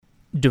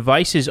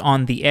Devices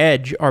on the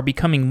edge are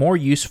becoming more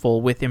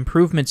useful with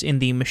improvements in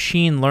the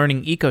machine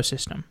learning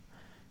ecosystem.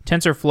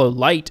 TensorFlow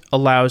Lite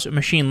allows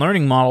machine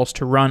learning models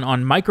to run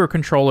on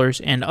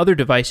microcontrollers and other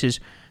devices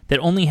that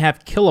only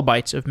have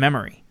kilobytes of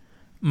memory.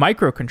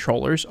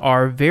 Microcontrollers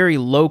are very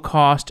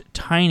low-cost,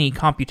 tiny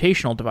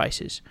computational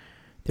devices.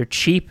 They're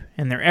cheap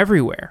and they're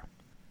everywhere.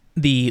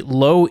 The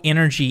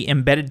low-energy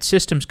embedded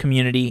systems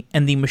community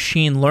and the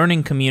machine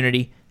learning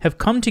community have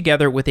come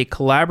together with a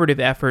collaborative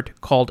effort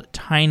called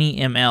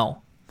TinyML.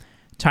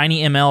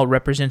 TinyML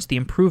represents the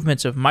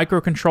improvements of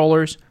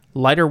microcontrollers,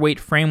 lighter weight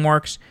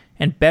frameworks,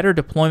 and better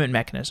deployment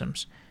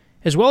mechanisms,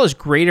 as well as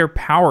greater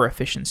power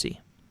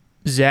efficiency.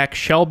 Zach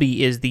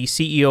Shelby is the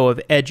CEO of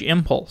Edge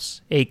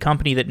Impulse, a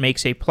company that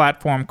makes a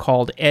platform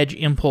called Edge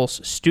Impulse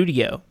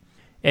Studio.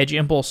 Edge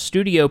Impulse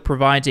Studio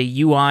provides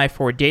a UI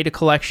for data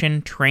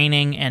collection,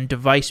 training, and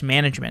device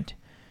management.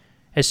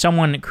 As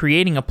someone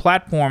creating a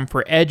platform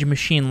for edge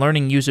machine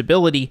learning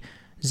usability,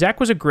 Zach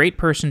was a great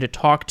person to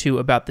talk to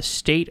about the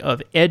state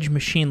of edge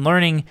machine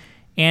learning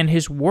and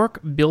his work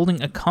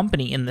building a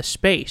company in the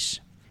space.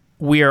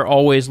 We are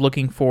always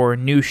looking for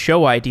new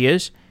show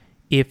ideas.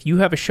 If you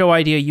have a show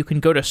idea, you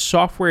can go to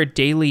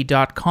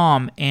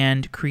softwaredaily.com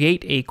and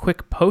create a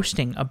quick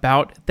posting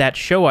about that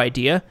show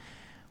idea.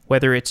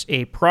 Whether it's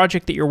a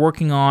project that you're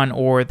working on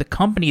or the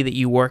company that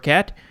you work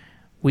at,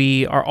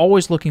 we are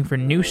always looking for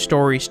new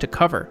stories to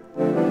cover.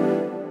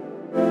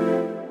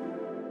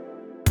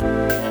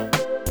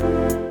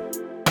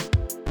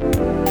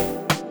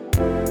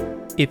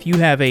 If you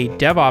have a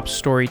DevOps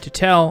story to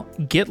tell,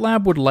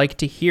 GitLab would like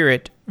to hear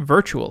it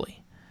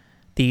virtually.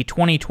 The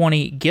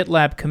 2020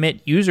 GitLab Commit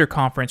User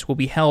Conference will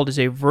be held as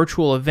a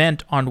virtual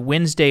event on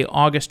Wednesday,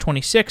 August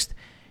 26th,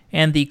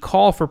 and the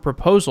Call for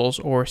Proposals,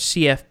 or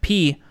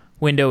CFP,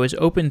 window is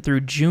open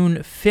through June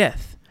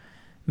 5th.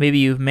 Maybe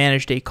you've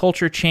managed a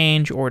culture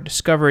change or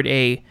discovered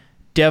a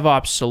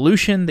DevOps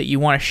solution that you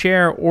want to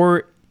share,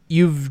 or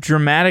you've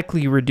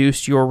dramatically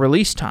reduced your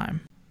release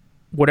time.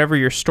 Whatever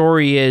your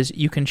story is,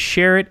 you can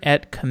share it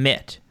at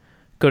Commit.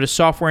 Go to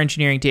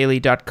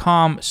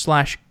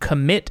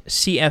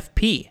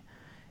softwareengineeringdaily.com/commitcfp,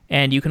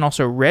 and you can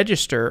also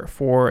register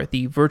for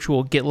the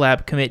virtual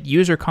GitLab Commit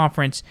User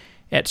Conference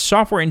at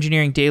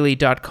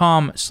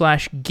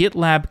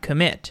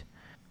softwareengineeringdaily.com/GitLabCommit.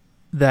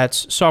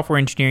 That's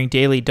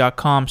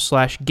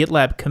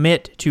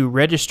softwareengineeringdaily.com/GitLabCommit to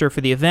register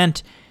for the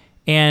event,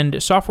 and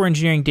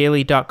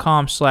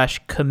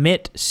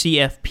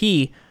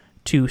softwareengineeringdaily.com/commitcfp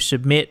to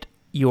submit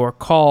your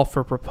call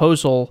for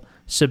proposal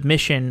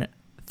submission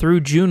through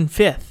June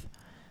 5th.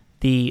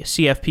 The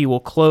CFP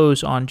will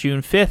close on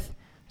June 5th,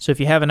 so if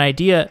you have an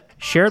idea,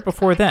 share it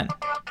before then.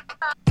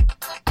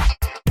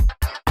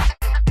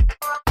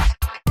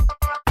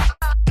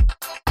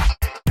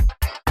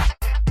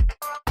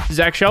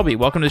 Zach Shelby,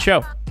 welcome to the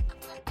show.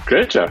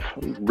 Great, Jeff.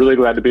 I'm really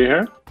glad to be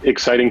here.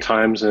 Exciting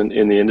times in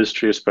the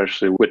industry,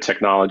 especially with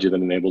technology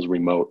that enables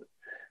remote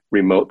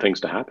things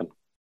to happen.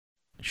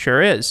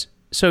 Sure is.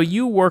 So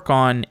you work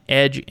on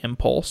Edge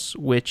Impulse,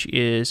 which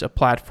is a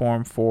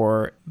platform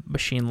for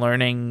machine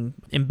learning,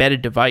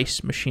 embedded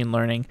device machine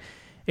learning.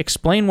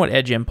 Explain what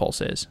Edge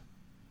Impulse is.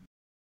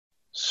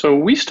 So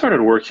we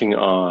started working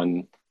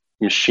on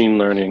machine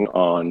learning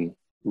on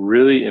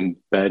really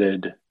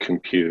embedded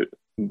compute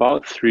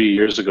about 3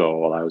 years ago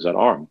while I was at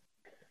ARM.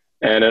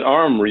 And at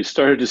ARM, we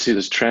started to see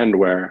this trend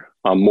where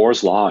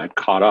Moore's Law had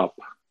caught up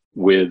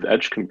with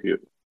edge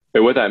compute.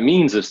 And what that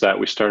means is that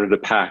we started to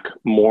pack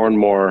more and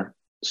more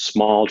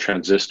small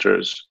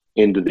transistors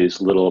into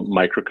these little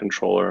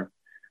microcontroller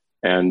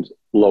and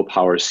low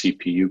power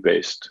CPU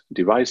based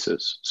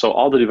devices. So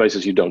all the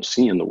devices you don't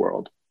see in the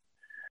world,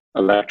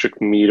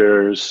 electric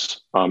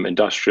meters,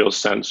 industrial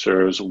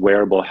sensors,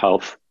 wearable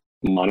health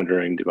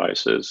monitoring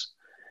devices.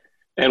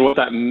 And what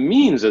that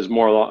means is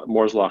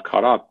Moore's Law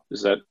caught up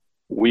is that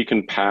we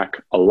can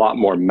pack a lot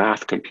more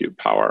math compute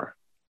power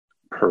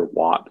per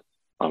watt,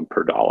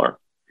 per dollar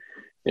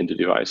into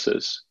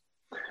devices.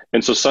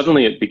 And so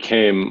suddenly it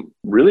became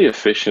really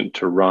efficient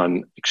to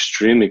run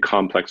extremely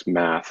complex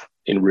math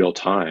in real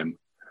time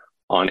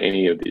on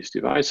any of these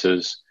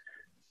devices,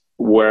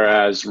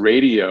 whereas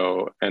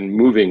radio and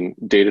moving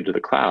data to the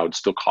cloud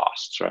still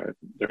costs, right?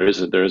 There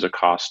is a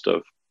cost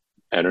of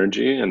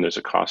energy and there's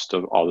a cost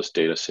of all this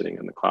data sitting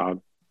in the cloud.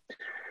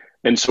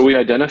 And so we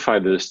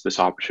identified this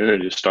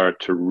opportunity to start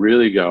to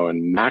really go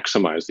and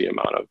maximize the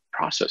amount of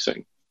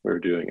processing we were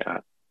doing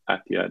at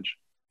the edge.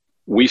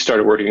 We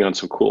started working on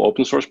some cool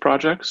open source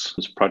projects.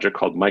 There's a project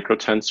called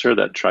MicroTensor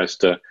that tries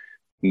to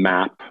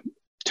map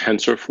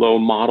TensorFlow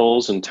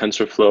models and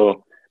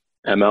TensorFlow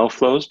ML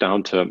flows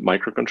down to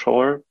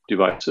microcontroller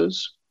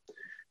devices.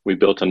 We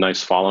built a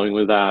nice following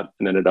with that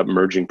and ended up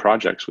merging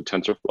projects with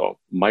TensorFlow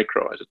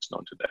Micro, as it's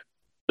known today,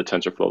 the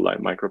TensorFlow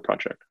Lite micro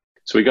project.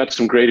 So we got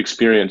some great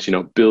experience,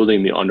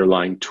 building the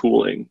underlying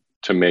tooling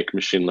to make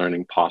machine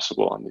learning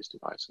possible on these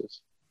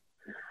devices.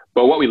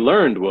 But what we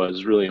learned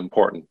was really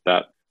important,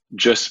 that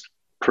just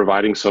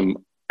providing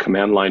some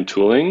command line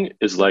tooling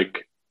is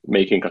like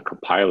making a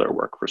compiler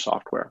work for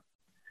software.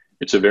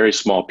 It's a very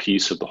small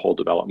piece of the whole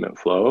development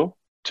flow.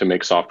 to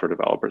make software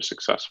developers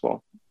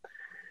successful.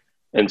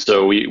 And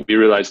so we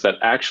realized that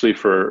actually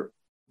for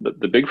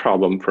the big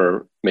problem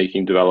for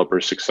making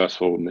developers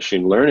successful with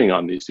machine learning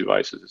on these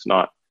devices is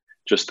not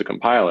just the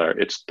compiler,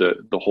 it's the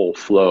whole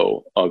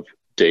flow of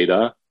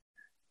data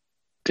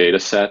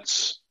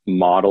sets,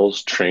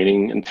 models,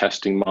 training and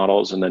testing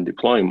models, and then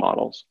deploying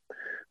models.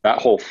 That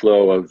whole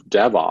flow of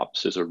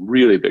DevOps is a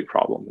really big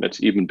problem. And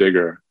it's even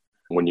bigger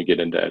when you get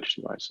into edge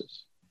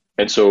devices.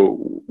 And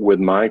so with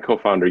my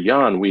co-founder,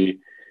 Jan, we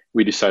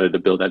decided to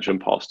build Edge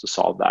Impulse to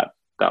solve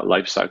that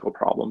life cycle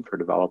problem for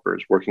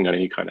developers working on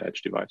any kind of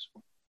edge device.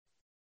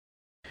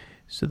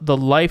 So the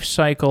life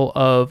cycle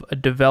of a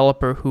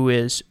developer who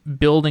is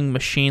building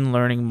machine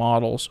learning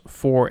models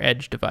for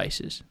edge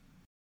devices.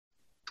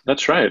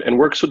 That's right. And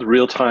works with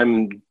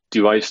real-time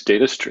device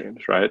data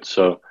streams, right?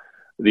 So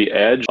the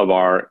edge of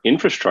our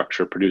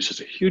infrastructure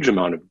produces a huge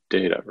amount of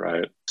data,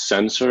 right?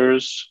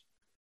 Sensors,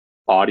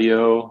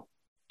 audio,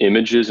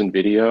 images and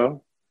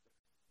video,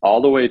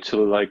 all the way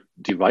to like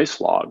device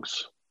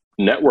logs,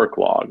 network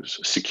logs,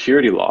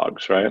 security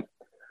logs, right?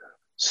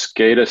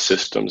 SCADA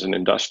systems and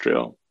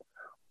industrial.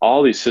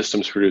 All these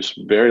systems produce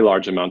very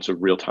large amounts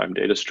of real-time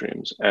data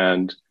streams.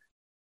 And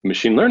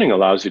machine learning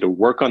allows you to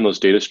work on those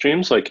data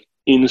streams like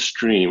in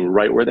stream,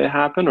 right where they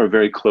happen or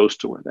very close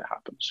to where they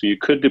happen. So you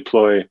could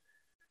deploy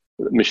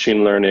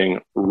machine learning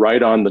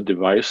right on the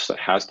device that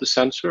has the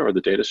sensor or the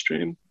data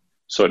stream.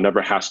 So it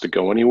never has to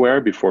go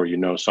anywhere before you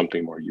know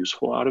something more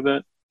useful out of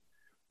it.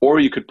 Or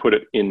you could put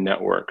it in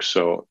network.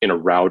 So in a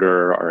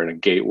router or in a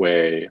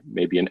gateway,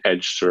 maybe an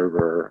edge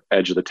server,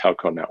 edge of the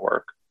telco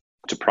network,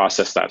 to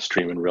process that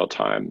stream in real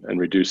time and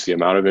reduce the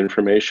amount of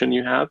information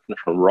you have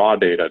from raw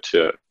data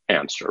to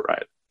answer,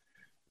 right?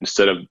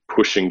 Instead of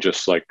pushing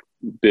just like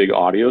big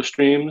audio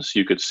streams,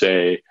 you could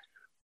say,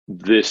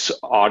 this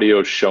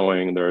audio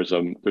showing there's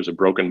a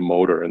broken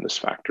motor in this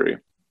factory.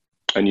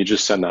 And you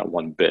just send that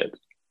one bit,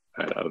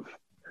 right,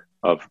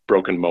 of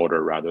broken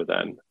motor rather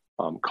than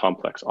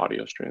complex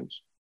audio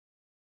streams.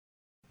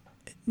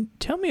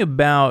 Tell me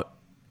about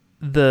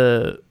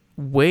the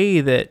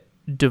way that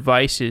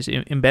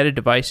embedded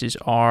devices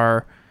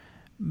are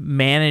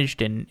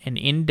managed and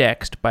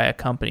indexed by a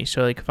company.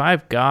 So like if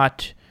I've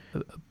got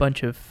a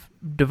bunch of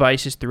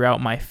devices throughout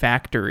my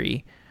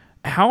factory,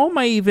 how am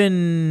I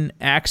even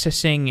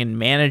accessing and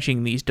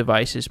managing these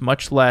devices,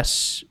 much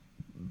less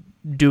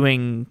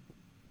doing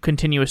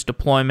continuous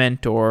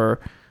deployment or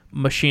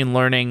machine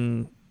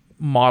learning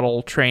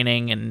model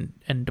training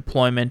and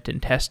deployment and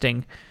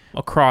testing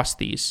across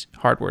these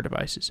hardware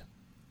devices?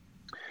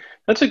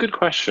 That's a good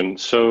question.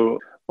 So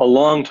a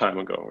long time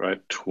ago,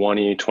 right,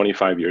 20,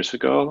 25 years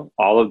ago,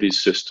 all of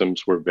these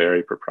systems were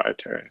very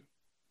proprietary.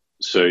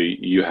 So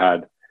you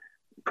had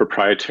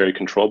proprietary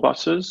control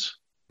buses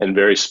and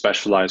very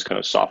specialized kind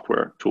of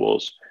software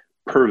tools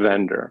per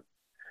vendor.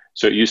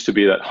 So it used to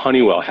be that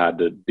Honeywell had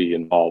to be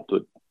involved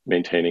with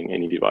maintaining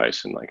any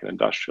device in like an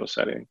industrial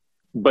setting.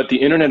 But the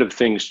Internet of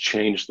Things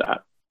changed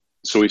that.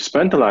 So we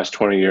spent the last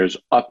 20 years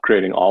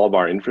upgrading all of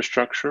our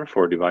infrastructure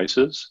for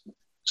devices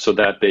so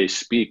that they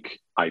speak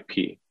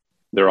IP.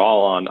 They're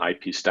all on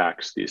IP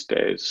stacks these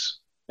days.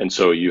 And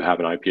so you have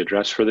an IP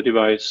address for the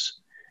device,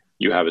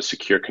 you have a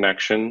secure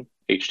connection,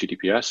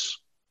 HTTPS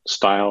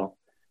style,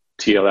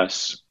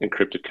 TLS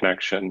encrypted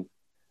connection,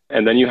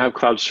 and then you have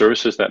cloud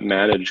services that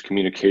manage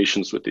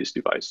communications with these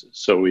devices.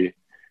 So we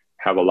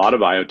have a lot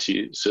of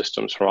IoT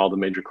systems from all the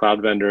major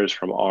cloud vendors,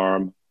 from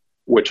ARM,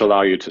 which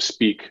allow you to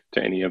speak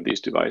to any of these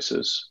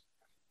devices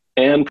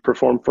and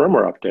perform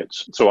firmware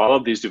updates. So all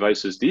of these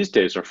devices these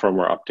days are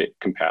firmware update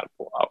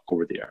compatible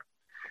over the air.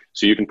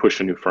 So you can push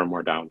a new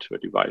firmware down to a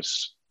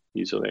device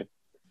easily.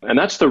 And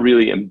that's the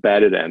really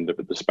embedded end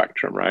of the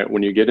spectrum, right?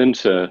 When you get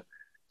into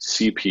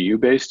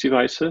CPU-based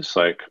devices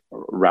like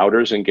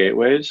routers and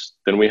gateways,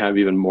 then we have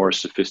even more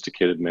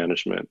sophisticated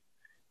management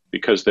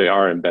because they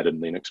are embedded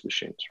Linux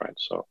machines, right?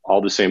 So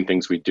all the same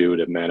things we do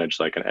to manage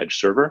like an edge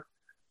server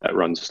that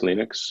runs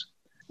Linux,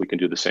 we can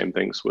do the same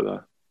things with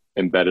a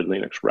embedded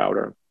Linux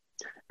router.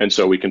 And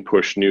so we can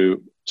push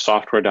new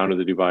software down to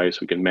the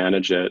device, we can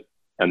manage it,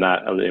 and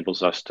that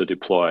enables us to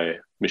deploy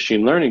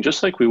machine learning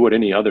just like we would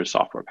any other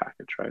software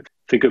package, right?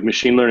 Think of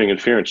machine learning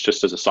inference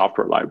just as a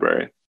software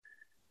library.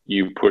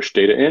 You push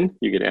data in,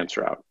 you get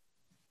answer out.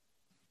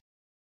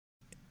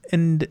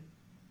 And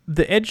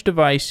the edge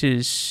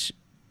devices,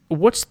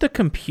 what's the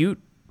compute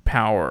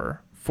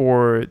power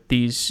for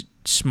these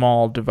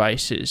small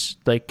devices?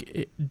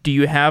 Like, do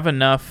you have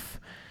enough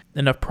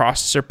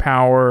processor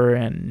power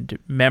and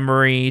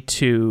memory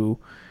to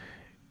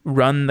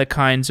run the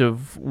kinds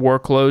of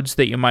workloads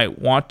that you might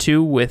want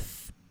to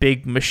with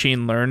big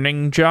machine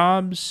learning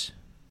jobs?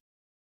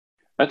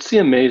 That's the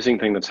amazing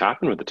thing that's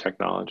happened with the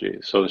technology.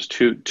 So there's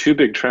two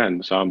big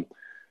trends.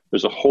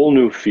 There's a whole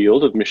new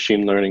field of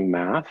machine learning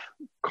math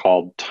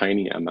called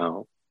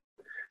TinyML.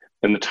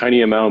 And the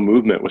TinyML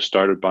movement was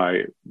started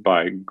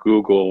by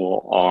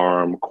Google,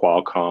 ARM,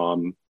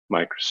 Qualcomm,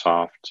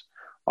 Microsoft,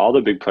 all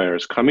the big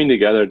players coming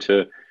together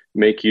to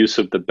make use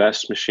of the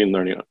best machine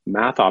learning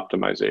math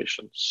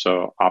optimizations.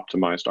 So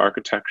optimized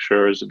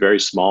architectures, very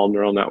small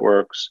neural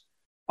networks,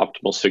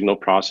 optimal signal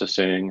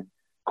processing,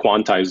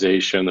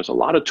 quantization. There's a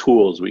lot of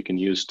tools we can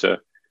use to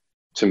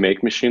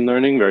make machine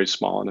learning very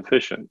small and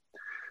efficient.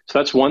 So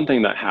that's one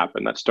thing that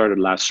happened that started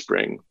last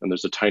spring. And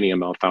there's a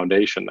TinyML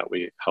Foundation that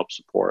we help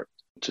support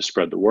to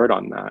spread the word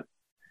on that.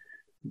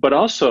 But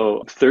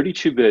also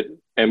 32-bit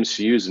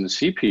MCUs and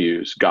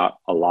CPUs got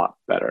a lot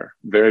better,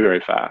 very, very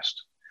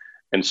fast.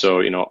 And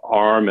so,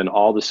 ARM and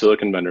all the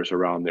silicon vendors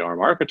around the ARM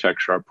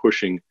architecture are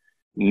pushing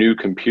new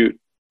compute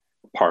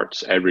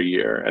parts every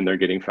year, and they're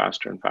getting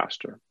faster and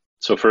faster.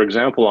 So for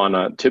example, on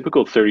a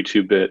typical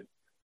 32-bit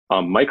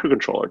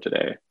microcontroller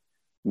today,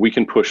 we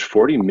can push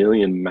 40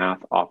 million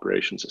math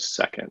operations a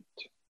second.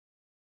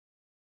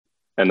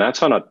 And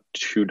that's on a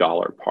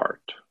 $2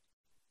 part.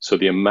 So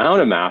the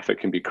amount of math that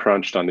can be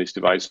crunched on these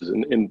devices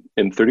in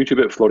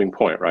 32-bit floating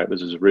point, right?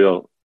 This is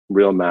real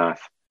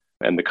math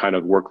and the kind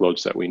of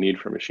workloads that we need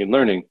for machine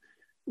learning.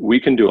 We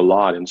can do a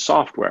lot in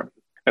software.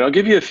 And I'll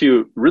give you a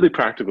few really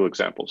practical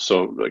examples.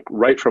 So like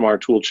right from our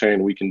tool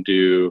chain, we can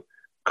do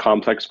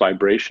complex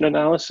vibration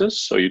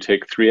analysis. So you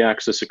take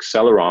 3-axis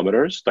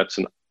accelerometers. That's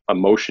a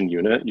motion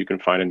unit you can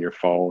find in your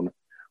phone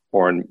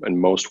or in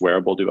most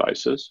wearable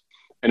devices.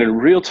 And in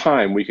real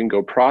time, we can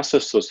go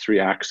process those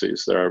 3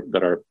 axes that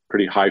are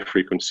pretty high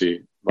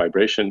frequency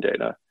vibration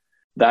data.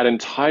 That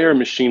entire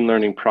machine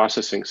learning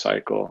processing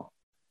cycle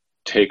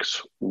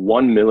takes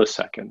 1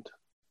 millisecond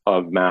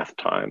of math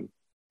time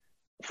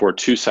for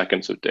 2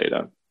 seconds of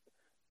data.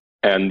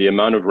 And the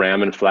amount of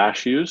RAM and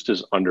flash used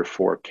is under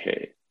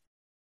 4K.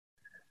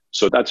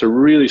 So that's a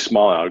really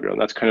small algorithm.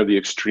 That's kind of the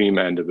extreme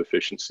end of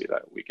efficiency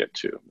that we get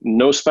to.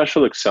 No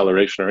special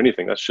acceleration or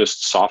anything. That's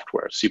just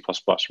software, C++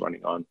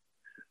 running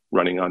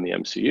on the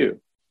MCU.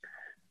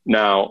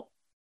 Now,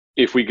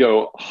 if we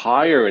go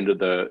higher into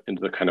the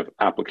kind of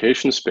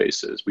application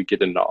spaces, we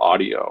get into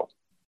audio.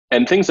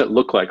 And things that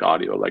look like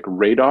audio, like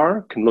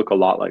radar, can look a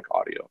lot like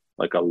audio,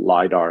 like a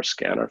LiDAR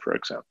scanner, for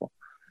example.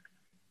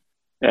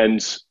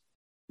 And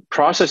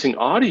processing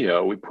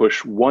audio, we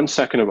push 1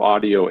 second of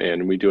audio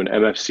in, we do an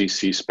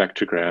MFCC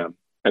spectrogram,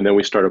 and then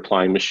we start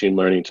applying machine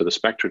learning to the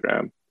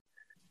spectrogram.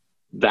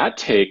 That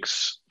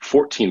takes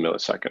 14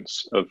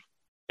 milliseconds of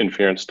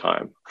inference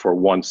time for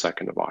 1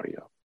 second of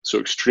audio. So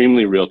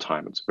extremely real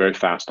time. It's a very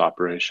fast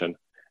operation.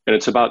 And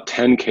it's about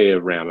 10K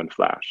of RAM and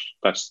flash.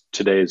 That's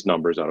today's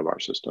numbers out of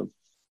our system.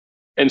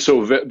 And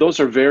so those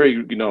are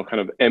very, kind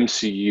of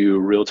MCU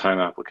real-time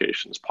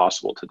applications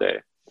possible today.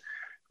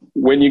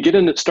 When you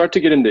start to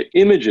get into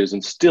images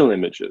and still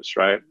images,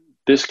 right?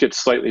 This gets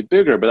slightly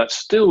bigger, but that's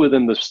still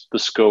within the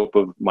scope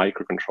of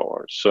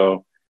microcontrollers.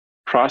 So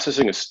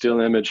processing a still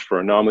image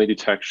for anomaly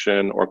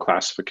detection or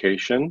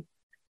classification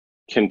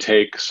can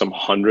take some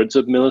hundreds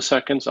of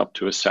milliseconds up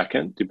to a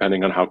second,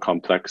 depending on how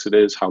complex it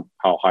is, how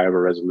high of a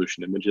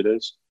resolution image it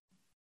is.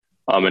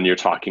 And you're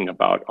talking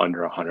about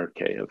under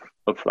 100K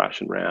of flash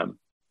and RAM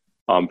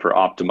for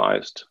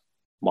optimized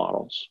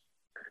models.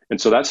 And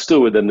so that's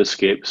still within the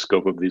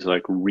scope of these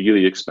like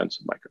really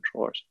expensive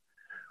microcontrollers.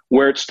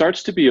 Where it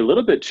starts to be a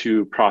little bit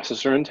too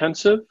processor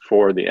intensive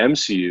for the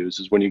MCUs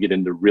is when you get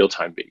into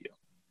real-time video,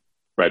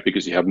 right?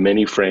 Because you have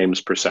many frames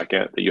per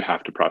second that you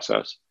have to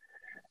process.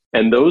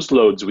 And those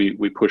loads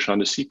we push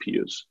onto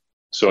CPUs.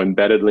 So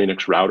embedded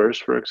Linux routers,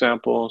 for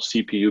example,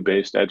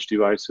 CPU-based edge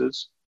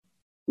devices,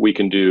 we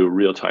can do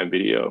real-time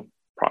video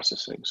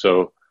processing.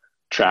 So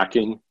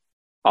tracking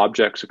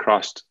objects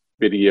across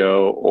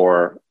video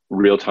or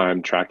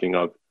real-time tracking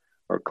of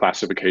or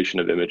classification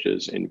of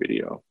images in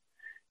video.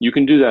 You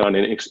can do that on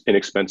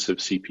inexpensive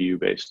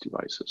CPU-based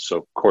devices.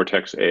 So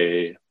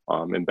Cortex-A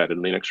embedded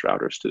Linux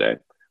routers today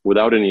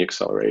without any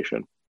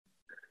acceleration.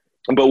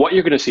 But what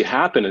you're going to see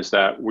happen is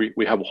that we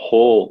have a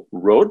whole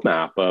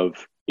roadmap of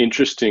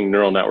interesting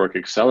neural network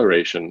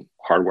acceleration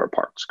hardware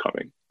parts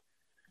coming.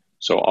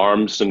 So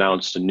ARM's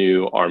announced a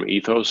new ARM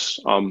Ethos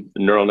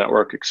neural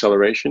network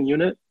acceleration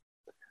unit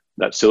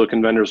that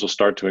silicon vendors will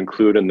start to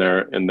include in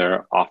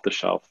their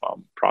off-the-shelf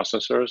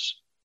processors.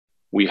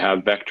 We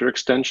have vector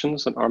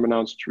extensions that ARM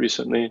announced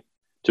recently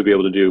to be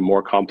able to do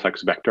more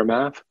complex vector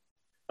math,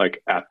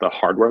 like at the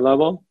hardware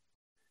level.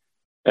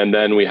 And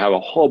then we have a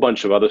whole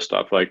bunch of other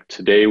stuff. Like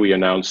today we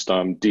announced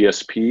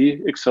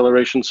DSP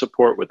acceleration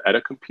support with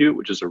EdaCompute,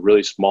 which is a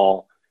really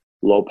small,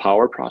 low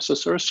power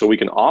processor. So we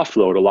can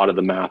offload a lot of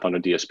the math on a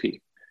DSP.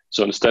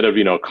 So instead of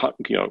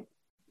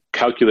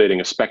calculating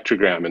a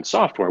spectrogram in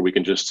software, we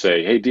can just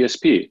say, hey,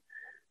 DSP,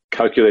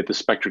 calculate the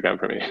spectrogram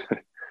for me,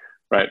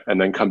 right?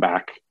 And then come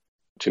back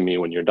to me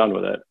when you're done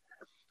with it.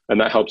 And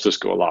that helps us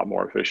go a lot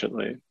more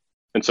efficiently.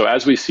 And so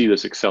as we see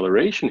this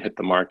acceleration hit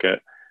the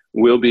market,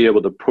 we'll be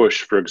able to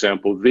push, for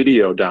example,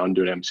 video down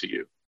to an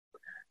MCU.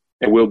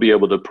 And we'll be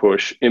able to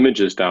push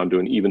images down to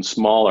an even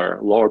smaller,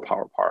 lower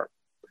power part.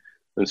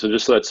 And so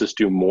just lets us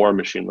do more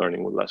machine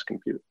learning with less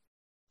compute.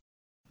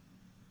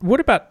 What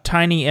about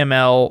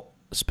TinyML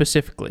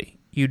specifically?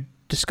 You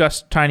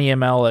discussed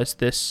TinyML as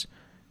this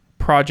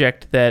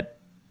project that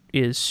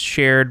is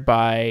shared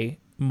by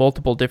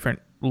multiple different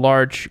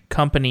large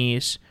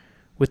companies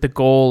with the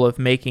goal of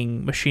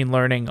making machine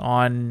learning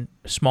on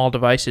small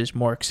devices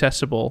more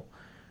accessible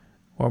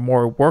or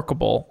more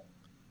workable.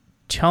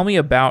 Tell me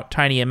about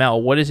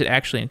TinyML. What does it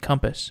actually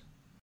encompass?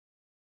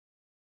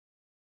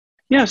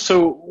 Yeah,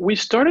 so we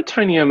started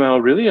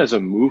TinyML really as a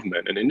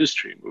movement, an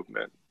industry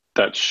movement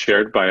that's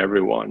shared by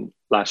everyone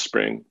last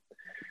spring.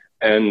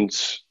 And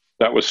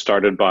that was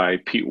started by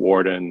Pete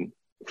Warden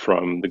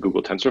from the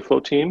Google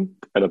TensorFlow team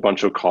and a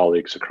bunch of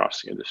colleagues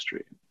across the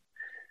industry.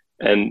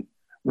 And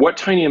what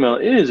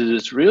TinyML is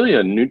it's really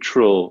a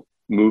neutral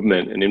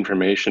movement, an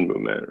information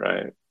movement,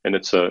 right? And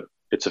it's a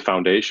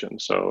foundation.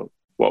 So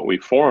what we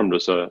formed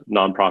was a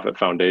nonprofit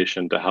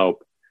foundation to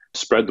help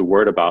spread the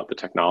word about the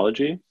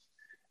technology.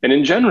 And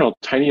in general,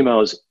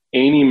 TinyML is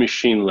any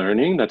machine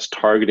learning that's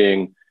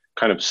targeting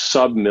kind of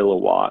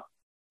sub-milliwatt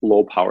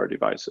low power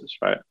devices,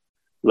 right?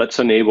 Let's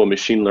enable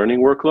machine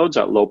learning workloads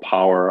at low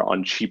power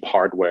on cheap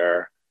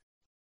hardware.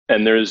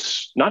 And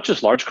there's not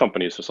just large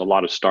companies, there's a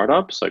lot of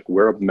startups. Like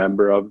we're a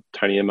member of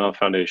TinyML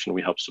Foundation.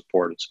 We help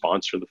support and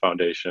sponsor the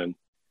foundation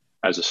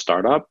as a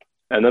startup.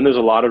 And then there's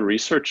a lot of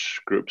research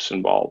groups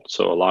involved.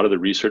 So a lot of the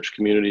research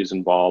community is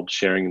involved,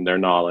 sharing their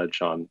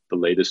knowledge on the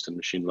latest in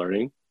machine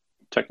learning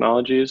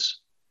technologies.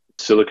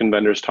 Silicon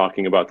vendors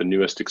talking about the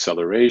newest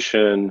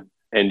acceleration,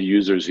 end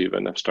users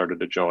even have started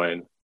to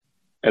join.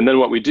 And then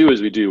what we do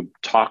is we do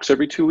talks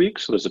every 2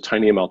 weeks. So there's a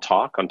TinyML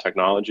talk on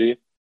technology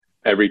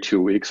every 2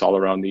 weeks all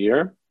around the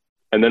year.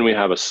 And then we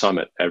have a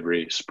summit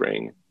every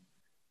spring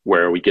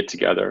where we get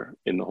together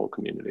in the whole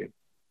community.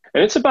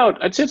 And I'd say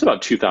it's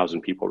about 2,000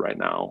 people right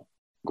now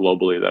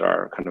globally that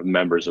are kind of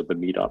members of the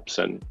meetups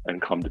and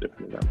come to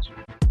different events.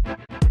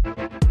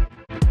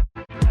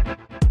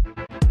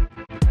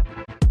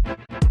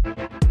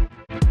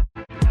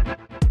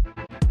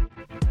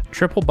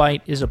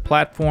 TripleByte is a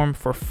platform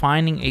for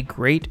finding a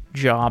great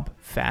job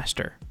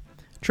faster.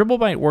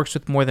 TripleByte works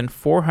with more than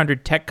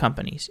 400 tech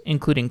companies,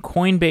 including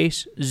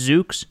Coinbase,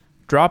 Zoox,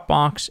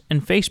 Dropbox,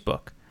 and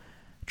Facebook.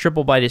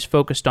 TripleByte is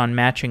focused on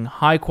matching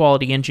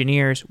high-quality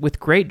engineers with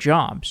great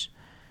jobs.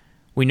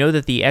 We know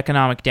that the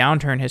economic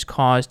downturn has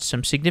caused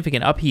some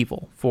significant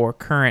upheaval for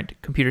current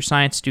computer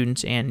science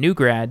students and new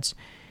grads,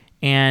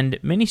 and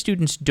many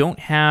students don't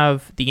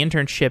have the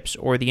internships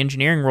or the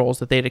engineering roles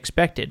that they'd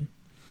expected.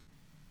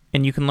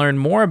 And you can learn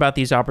more about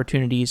these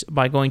opportunities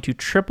by going to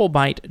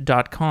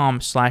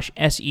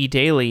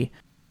triplebyte.com/sedaily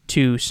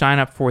to sign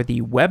up for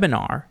the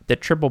webinar that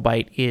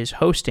TripleByte is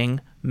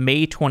hosting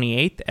May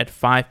 28th at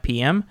 5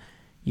 p.m.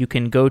 You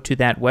can go to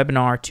that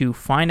webinar to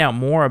find out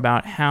more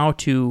about how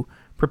to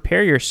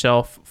prepare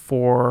yourself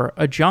for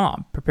a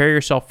job, prepare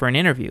yourself for an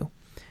interview.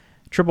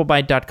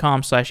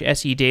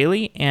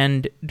 triplebyte.com/sedaily,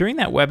 and during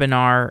that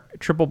webinar,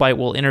 TripleByte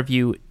will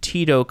interview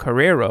Tito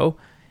Carrero,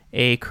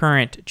 a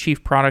current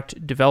Chief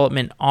Product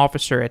Development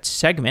Officer at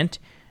Segment,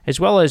 as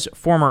well as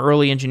former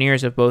early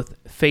engineers of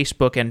both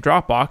Facebook and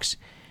Dropbox,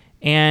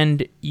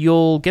 and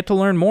you'll get to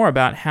learn more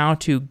about how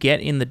to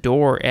get in the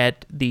door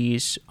at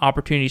these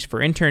opportunities for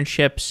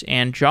internships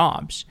and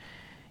jobs.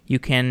 You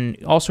can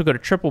also go to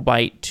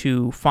TripleByte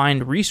to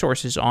find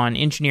resources on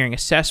engineering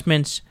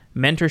assessments,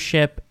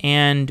 mentorship,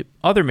 and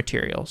other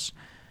materials.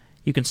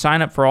 You can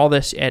sign up for all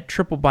this at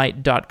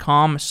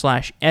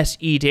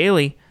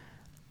triplebyte.com/sedaily.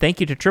 Thank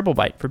you to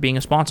TripleByte for being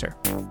a sponsor.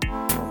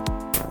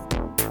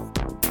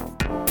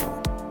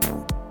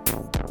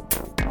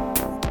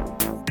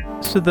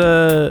 So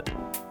the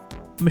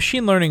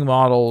machine learning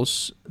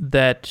models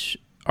that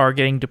are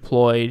getting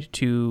deployed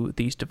to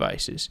these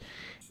devices,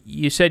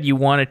 you said you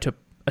wanted to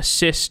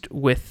assist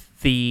with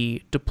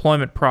the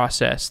deployment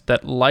process,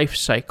 that life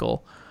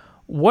cycle.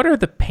 What are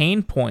the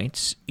pain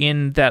points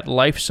in that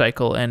life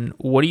cycle, and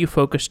what are you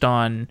focused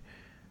on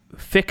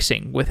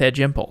fixing with Edge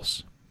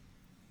Impulse?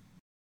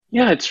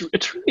 Yeah, it's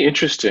really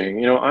interesting.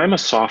 You know, I'm a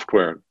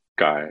software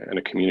guy and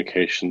a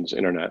communications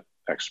internet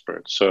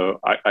expert. So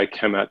I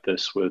came at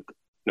this with,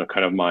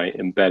 kind of my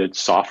embedded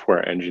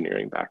software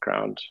engineering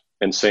background,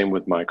 and same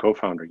with my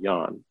co-founder,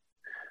 Jan.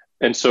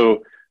 And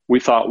so we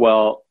thought,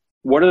 well,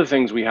 what are the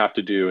things we have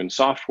to do in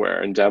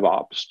software and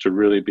DevOps to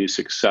really be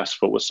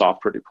successful with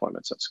software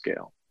deployments at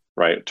scale,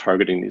 right?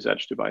 Targeting these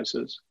edge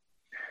devices.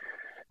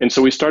 And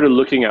so we started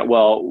looking at,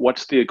 well,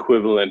 what's the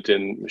equivalent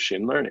in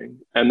machine learning?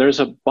 And there's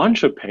a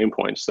bunch of pain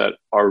points that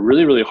are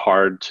really, really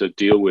hard to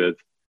deal with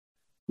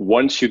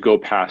once you go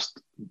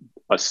past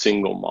a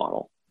single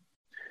model.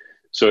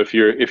 So if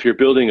you're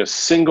building a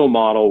single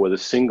model with a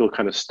single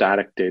kind of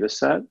static data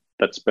set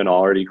that's been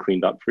already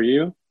cleaned up for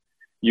you,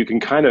 you can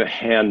kind of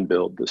hand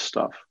build this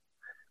stuff.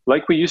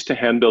 Like we used to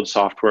hand build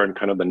software in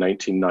kind of the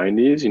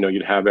 1990s,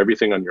 you'd have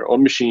everything on your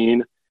own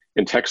machine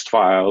in text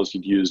files,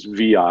 you'd use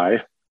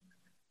VI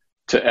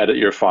to edit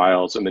your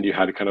files, and then you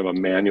had kind of a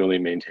manually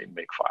maintained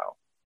makefile.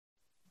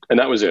 And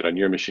that was it on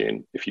your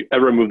machine. If you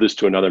ever move this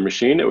to another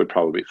machine, it would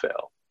probably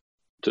fail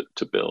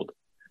to build.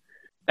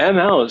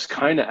 ML is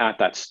kind of at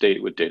that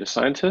state with data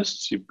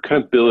scientists. You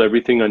kind of build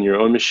everything on your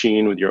own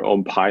machine with your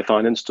own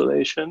Python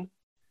installation,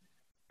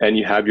 and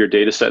you have your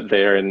data set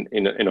there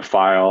in a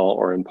file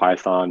or in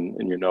Python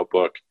in your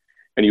notebook,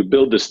 and you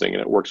build this thing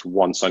and it works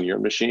once on your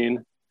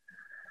machine.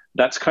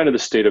 That's kind of the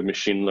state of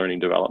machine learning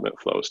development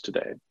flows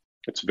today.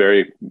 It's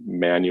very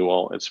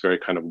manual. It's very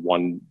kind of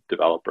one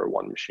developer,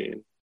 one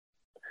machine.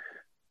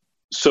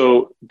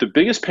 So the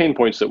biggest pain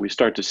points that we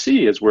start to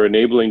see as we're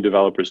enabling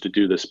developers to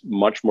do this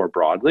much more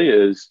broadly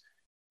is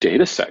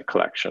data set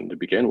collection to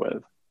begin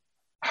with.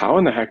 How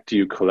in the heck do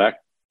you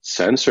collect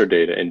sensor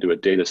data into a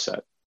data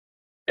set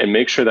and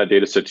make sure that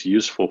data set's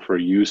useful for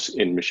use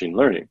in machine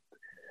learning?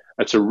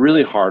 That's a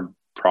really hard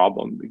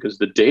problem because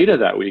the data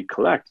that we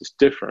collect is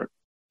different.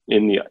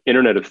 In the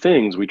Internet of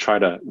Things, we try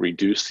to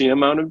reduce the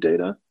amount of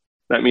data.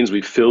 That means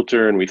we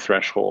filter and we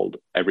threshold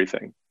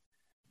everything.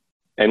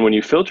 And when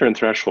you filter and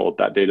threshold,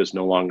 that data is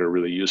no longer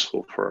really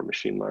useful for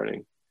machine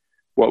learning.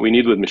 What we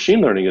need with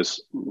machine learning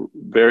is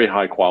very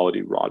high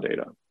quality raw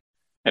data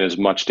and as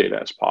much data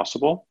as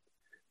possible.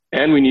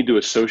 And we need to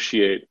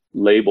associate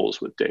labels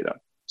with data.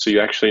 So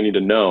you actually need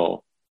to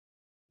know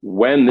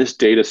when this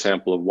data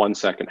sample of 1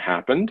 second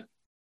happened,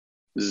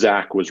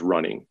 Zach was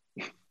running.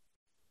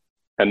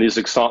 And these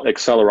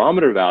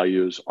accelerometer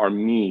values are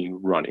me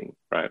running,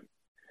 right?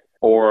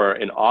 Or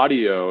in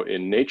audio,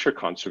 in nature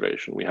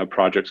conservation, we have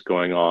projects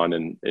going on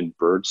in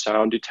bird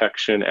sound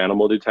detection,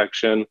 animal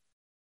detection.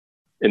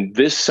 In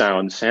this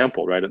sound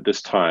sample, right, at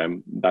this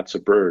time, that's a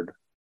bird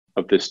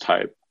of this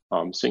type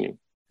singing.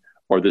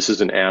 Or this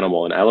is an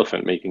animal, an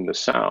elephant making the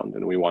sound,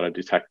 and we want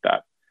to detect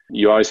that.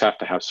 You always have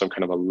to have some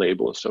kind of a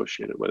label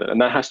associated with it.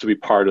 And that has to be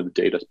part of the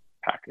data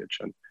package.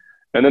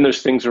 And then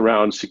there's things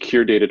around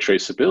secure data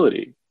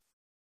traceability.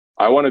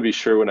 I want to be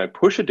sure when I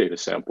push a data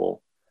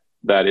sample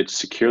that it's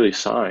securely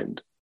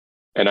signed.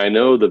 And I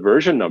know the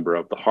version number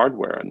of the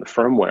hardware and the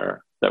firmware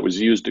that was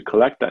used to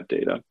collect that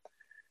data.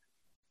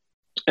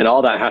 And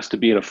all that has to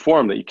be in a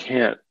form that you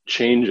can't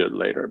change it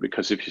later,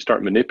 because if you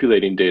start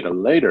manipulating data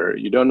later,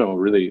 you don't know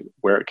really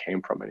where it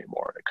came from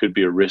anymore. It could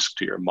be a risk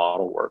to your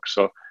model work.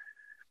 So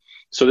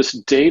this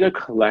data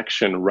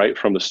collection right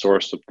from the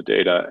source of the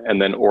data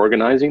and then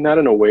organizing that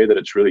in a way that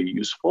it's really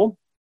useful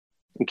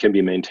and can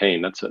be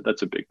maintained, that's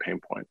a big pain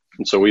point.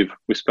 And so we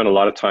spent a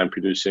lot of time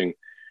producing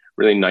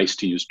really nice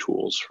to use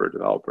tools for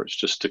developers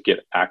just to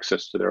get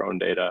access to their own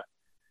data.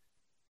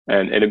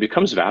 And it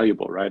becomes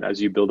valuable, right?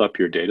 As you build up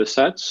your data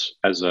sets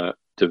as a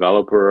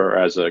developer or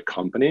as a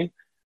company,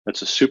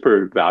 that's a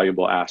super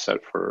valuable asset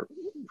for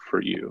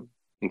you.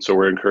 And so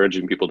we're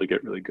encouraging people to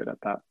get really good at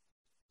that.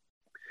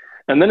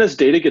 And then as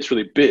data gets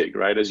really big,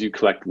 right? As you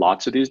collect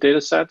lots of these data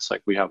sets,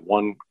 like we have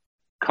one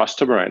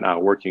customer right now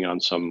working on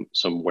some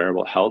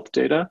wearable health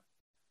data.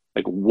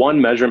 Like one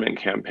measurement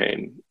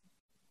campaign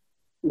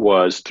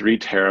was 3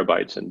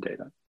 terabytes in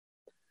data.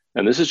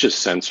 And this is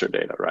just sensor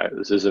data, right?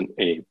 This isn't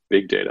any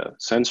big data.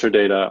 Sensor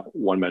data,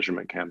 one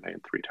measurement campaign,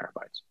 3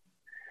 terabytes.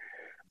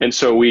 And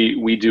so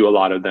we do a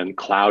lot of then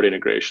cloud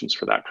integrations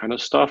for that kind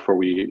of stuff, where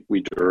we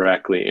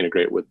directly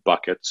integrate with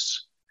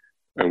buckets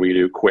and we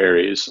do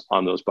queries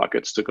on those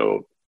buckets to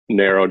go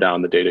narrow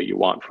down the data you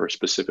want for a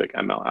specific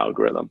ML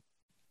algorithm,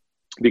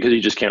 because you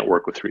just can't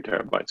work with 3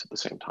 terabytes at the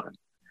same time.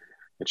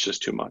 It's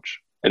just too much.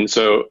 And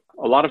so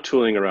a lot of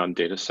tooling around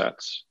data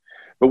sets.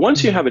 But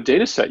once you have a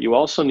data set, you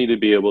also need to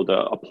be able to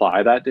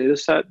apply that data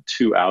set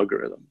to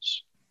algorithms.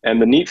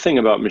 And the neat thing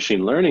about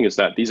machine learning is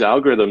that these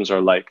algorithms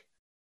are like,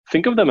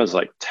 think of them as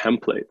like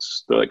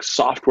templates. They're like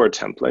software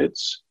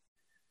templates.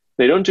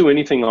 They don't do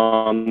anything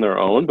on their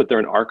own, but they're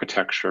an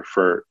architecture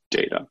for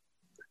data.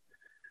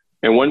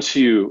 And once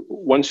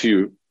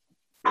you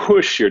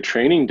push your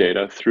training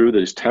data through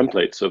these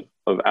templates of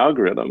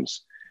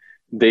algorithms,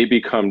 they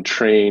become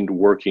trained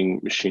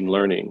working machine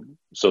learning.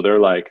 So they're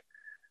like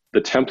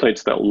the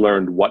templates that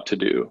learned what to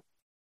do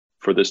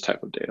for this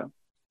type of data.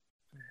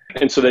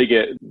 And so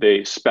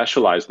they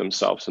specialize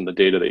themselves in the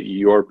data that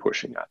you're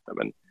pushing at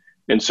them.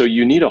 And so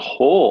you need a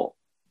whole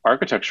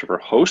architecture for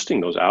hosting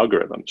those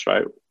algorithms,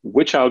 right?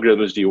 Which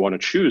algorithms do you want to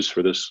choose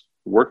for this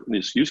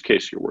use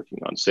case you're working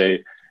on?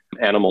 Say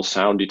animal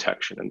sound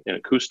detection and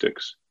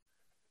acoustics.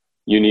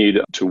 You need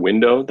to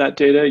window that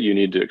data. You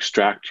need to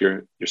extract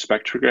your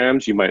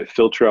spectrograms. You might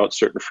filter out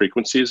certain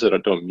frequencies that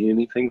don't mean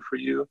anything for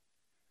you.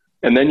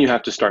 And then you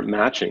have to start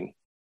matching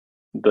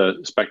the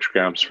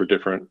spectrograms for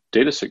different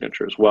data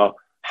signatures. Well,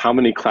 how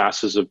many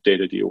classes of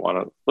data do you want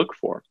to look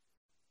for?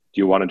 Do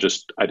you want to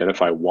just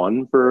identify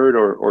one bird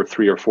or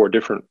 3 or 4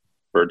 different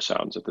bird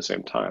sounds at the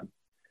same time?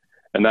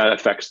 And that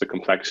affects the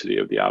complexity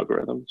of the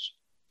algorithms.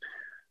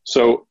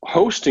 So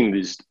hosting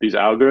these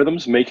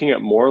algorithms, making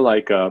it more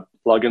like a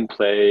plug and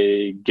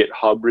play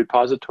GitHub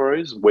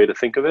repositories, way to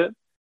think of it,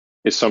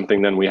 is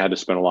something then we had to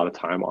spend a lot of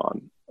time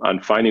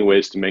on finding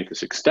ways to make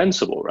this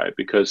extensible, right?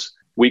 Because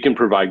we can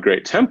provide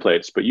great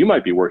templates, but you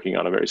might be working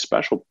on a very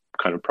special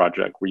kind of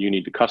project where you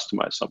need to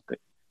customize something.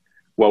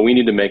 Well, we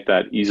need to make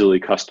that easily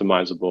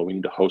customizable. We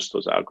need to host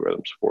those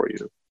algorithms for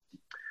you.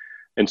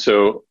 And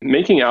so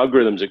making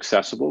algorithms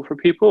accessible for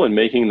people and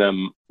making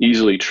them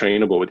easily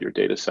trainable with your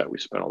data set, we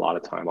spent a lot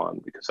of time on,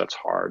 because that's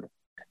hard.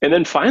 And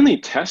then finally,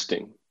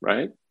 testing,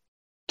 right?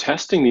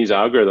 Testing these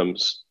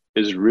algorithms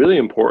is really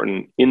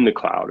important in the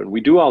cloud. And we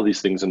do all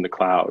these things in the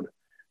cloud,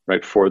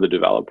 right, for the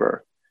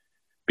developer,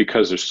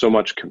 because there's so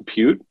much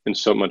compute and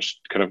so much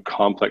kind of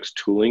complex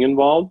tooling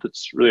involved,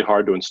 it's really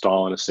hard to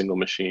install on a single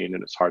machine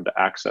and it's hard to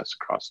access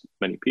across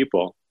many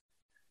people.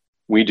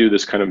 We do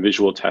this kind of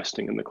visual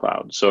testing in the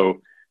cloud. So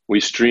we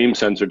stream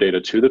sensor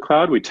data to the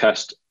cloud. We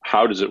test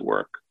how does it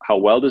work, how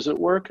well does it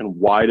work, and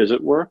why does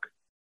it work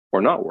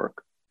or not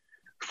work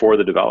for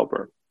the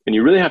developer. And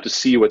you really have to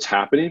see what's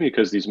happening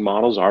because these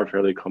models are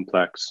fairly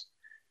complex.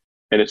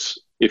 And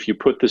if you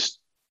put this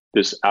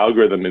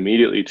algorithm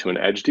immediately to an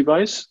edge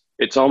device,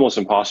 it's almost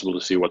impossible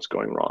to see what's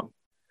going wrong.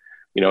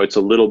 It's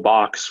a little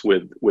box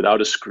without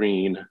a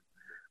screen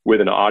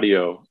with an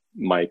audio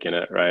mic in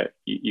it, right?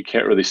 You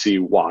can't really see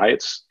why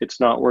it's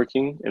not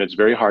working, and it's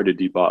very hard to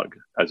debug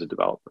as a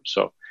developer.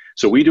 So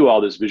we do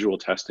all this visual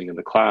testing in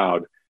the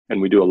cloud,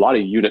 and we do a lot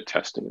of unit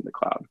testing in the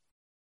cloud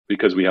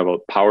because we have a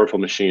powerful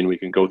machine. We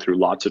can go through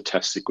lots of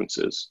test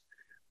sequences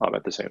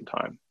at the same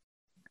time.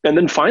 And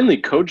then finally,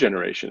 code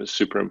generation is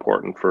super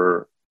important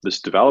for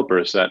this developer.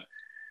 Is that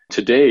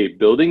today,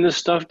 building this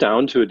stuff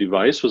down to a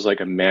device was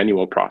like a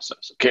manual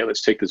process. Okay,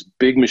 let's take this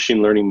big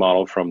machine learning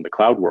model from the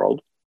cloud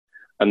world,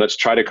 and let's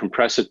try to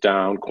compress it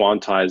down,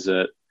 quantize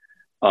it,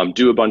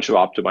 do a bunch of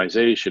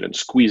optimization, and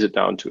squeeze it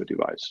down to a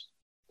device.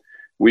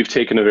 We've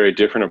taken a very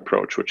different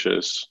approach, which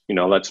is,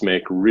 let's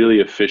make really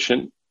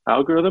efficient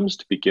algorithms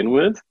to begin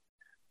with,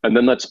 and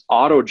then let's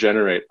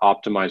auto-generate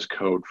optimized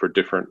code for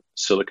different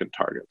silicon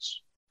targets.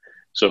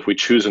 So if we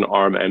choose an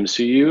ARM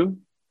MCU,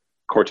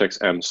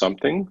 Cortex-M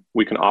something,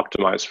 we can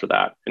optimize for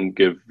that and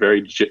give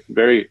very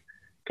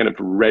kind of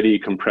ready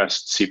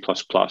compressed C++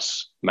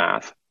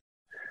 math.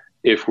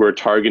 If we're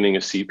targeting a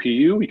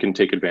CPU, we can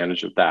take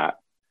advantage of that.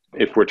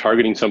 If we're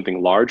targeting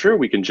something larger,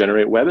 we can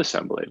generate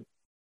WebAssembly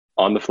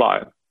on the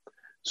fly.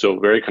 So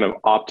very kind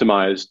of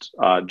optimized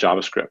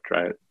JavaScript,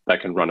 right?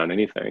 That can run on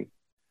anything.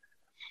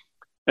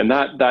 And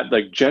that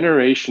like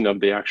generation of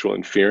the actual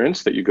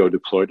inference that you go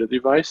deploy to the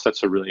device,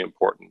 that's a really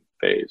important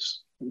phase.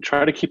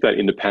 Try to keep that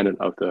independent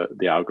of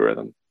the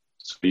algorithm.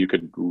 So you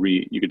could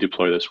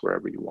deploy this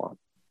wherever you want.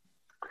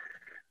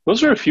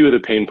 Those are a few of the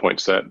pain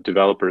points that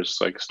developers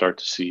start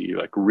to see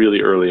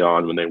really early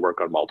on when they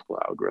work on multiple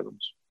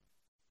algorithms.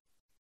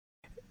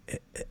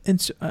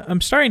 And so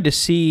I'm starting to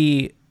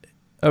see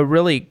a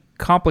really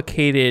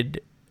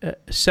complicated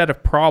set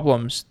of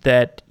problems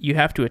that you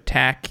have to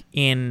attack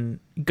in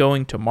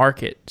going to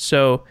market.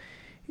 So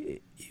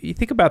you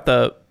think about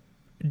the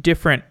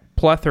different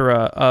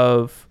plethora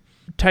of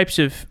types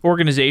of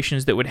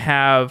organizations that would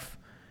have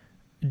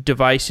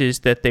devices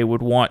that they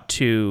would want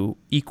to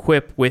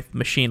equip with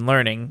machine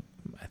learning.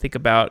 I think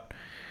about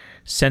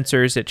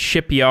sensors at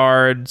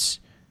shipyards,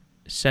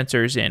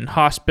 sensors in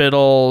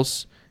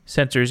hospitals,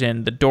 sensors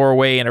in the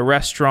doorway in a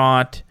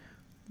restaurant,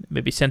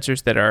 maybe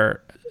sensors that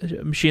are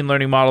a machine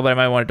learning model that I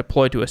might want to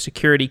deploy to a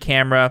security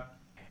camera.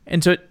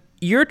 And so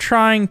you're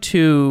trying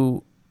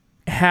to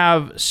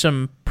have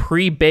some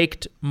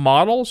pre-baked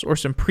models or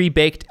some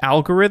pre-baked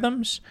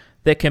algorithms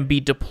that can be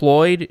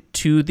deployed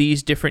to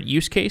these different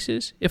use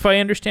cases, if I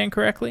understand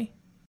correctly?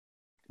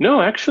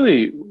 No,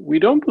 actually, we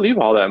don't believe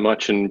all that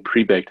much in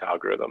pre-baked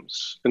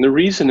algorithms. And the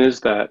reason is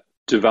that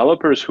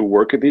developers who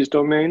work in these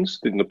domains,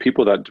 the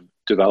people that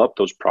develop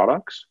those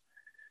products,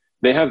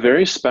 they have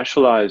very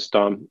specialized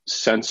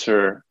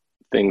sensor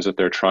things that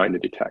they're trying to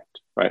detect,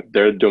 right?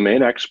 They're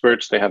domain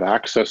experts. They have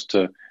access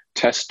to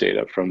test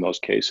data from those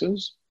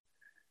cases,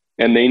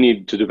 and they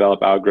need to develop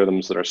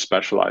algorithms that are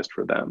specialized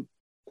for them.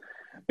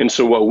 And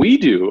so what we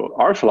do,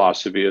 our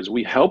philosophy is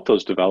we help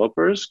those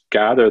developers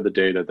gather the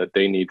data that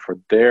they need for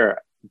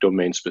their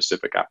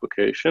domain-specific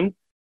application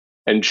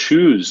and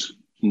choose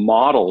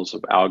models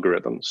of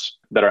algorithms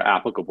that are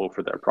applicable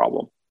for their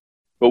problem.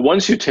 But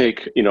once you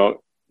take,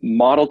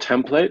 model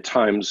template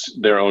times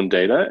their own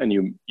data and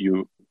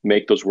you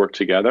make those work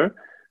together,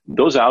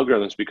 those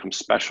algorithms become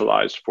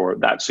specialized for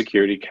that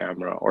security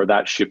camera or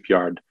that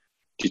shipyard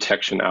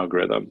detection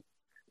algorithm.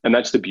 And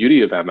that's the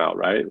beauty of ML,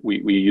 right?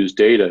 We use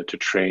data to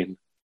train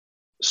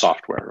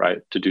software, right?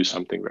 To do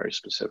something very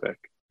specific.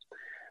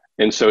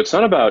 And so it's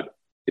not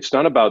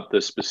about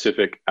the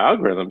specific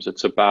algorithms,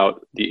 it's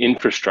about the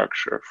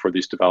infrastructure for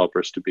these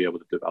developers to be able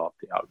to develop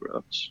the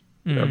algorithms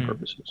for their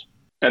purposes.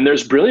 And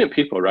there's brilliant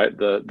people, right?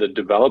 The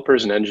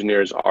developers and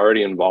engineers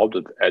already involved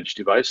with edge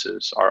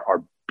devices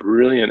are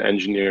brilliant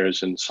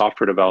engineers and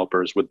software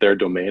developers with their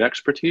domain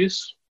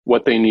expertise.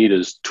 What they need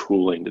is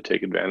tooling to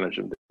take advantage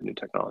of the new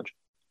technology.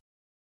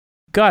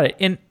 Got it.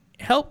 And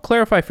help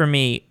clarify for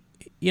me,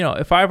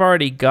 if I've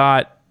already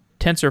got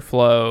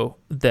TensorFlow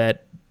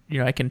that,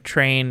 I can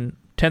train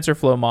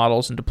TensorFlow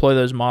models and deploy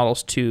those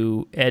models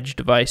to edge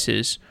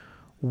devices,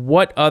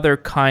 what other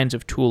kinds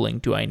of tooling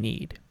do I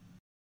need?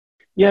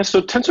 Yeah,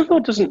 so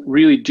TensorFlow doesn't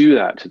really do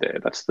that today.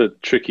 That's the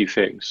tricky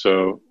thing.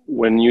 So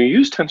when you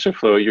use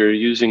TensorFlow, you're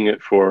using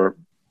it for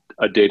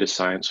a data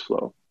science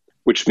flow,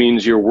 which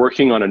means you're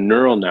working on a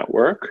neural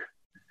network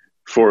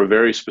for a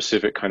very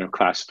specific kind of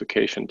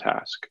classification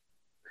task.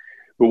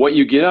 But what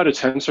you get out of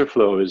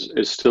TensorFlow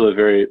is still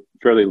a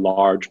fairly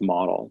large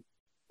model.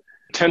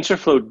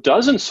 TensorFlow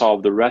doesn't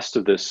solve the rest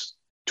of this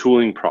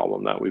tooling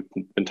problem that we've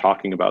been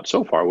talking about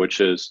so far,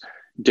 which is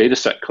data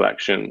set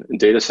collection and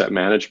data set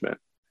management.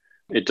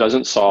 It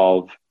doesn't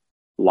solve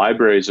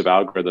libraries of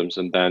algorithms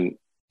and then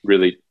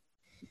really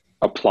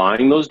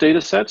applying those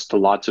data sets to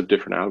lots of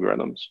different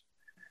algorithms.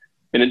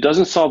 And it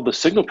doesn't solve the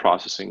signal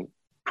processing,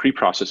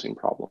 pre-processing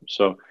problem.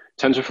 So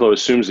TensorFlow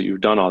assumes that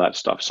you've done all that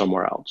stuff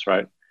somewhere else,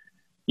 right?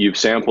 You've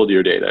sampled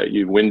your data,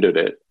 you've windowed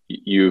it,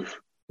 you've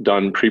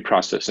done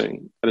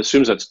pre-processing. It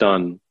assumes that's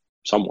done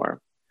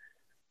somewhere.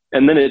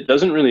 And then it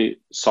doesn't really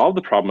solve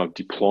the problem of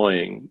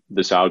deploying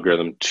this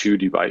algorithm to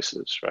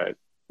devices, right?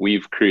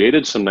 We've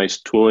created some nice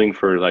tooling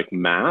for like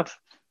math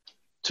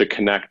to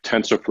connect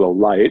TensorFlow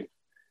Lite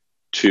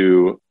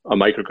to a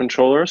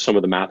microcontroller, some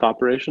of the math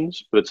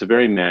operations, but it's a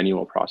very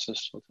manual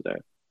process today.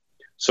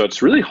 So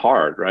it's really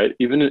hard, right?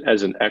 Even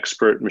as an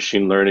expert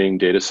machine learning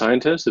data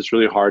scientist, it's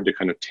really hard to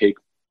kind of take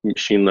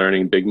machine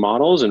learning big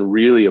models and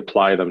really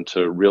apply them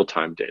to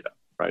real-time data,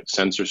 right?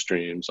 Sensor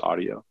streams,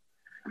 audio.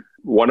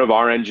 One of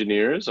our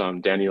engineers,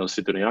 Daniel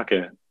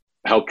Sidoniake,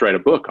 helped write a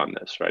book on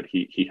this, right?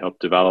 He helped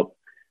develop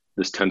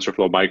this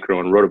TensorFlow Micro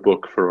and wrote a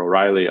book for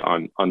O'Reilly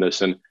on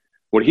this. And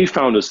what he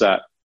found is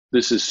that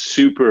this is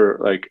super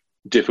like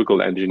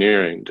difficult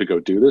engineering to go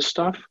do this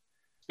stuff.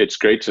 It's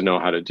great to know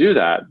how to do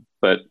that,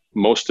 but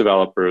most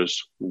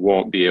developers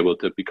won't be able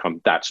to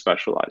become that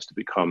specialized, to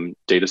become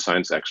data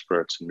science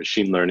experts and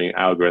machine learning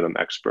algorithm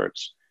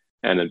experts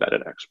and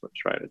embedded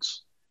experts, right?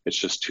 It's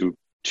just too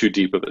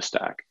deep of a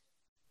stack.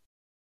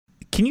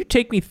 Can you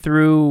take me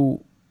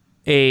through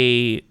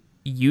a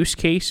use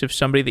case of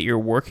somebody that you're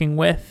working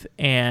with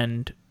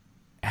and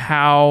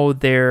how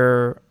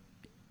they're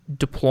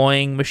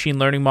deploying machine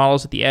learning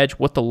models at the edge,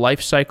 what the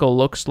life cycle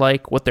looks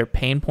like, what their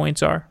pain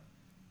points are?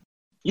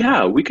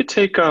 Yeah, we could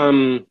take,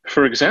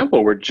 for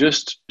example, we're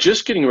just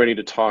getting ready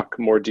to talk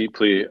more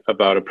deeply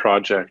about a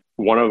project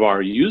one of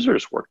our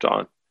users worked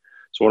on.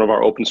 So one of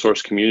our open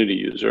source community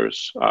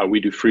users, we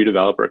do free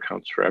developer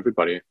accounts for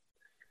everybody.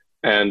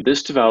 And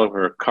this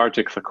developer,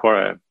 Kartik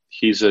Thakore,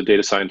 he's a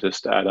data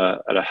scientist at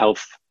a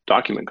health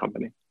document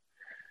company.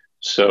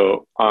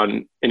 So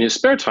in his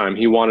spare time,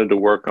 he wanted to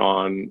work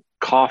on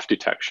cough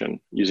detection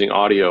using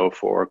audio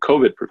for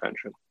COVID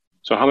prevention.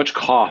 So how much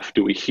cough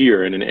do we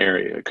hear in an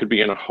area? It could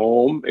be in a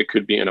home, it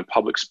could be in a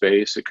public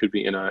space, it could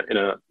be in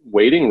a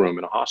waiting room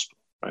in a hospital,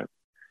 right?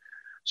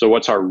 So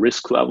what's our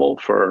risk level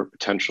for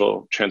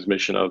potential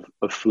transmission of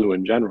flu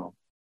in general?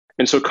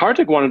 And so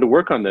Kartik wanted to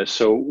work on this.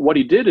 So what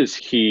he did is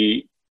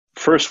he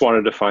first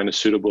wanted to find a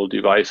suitable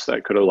device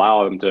that could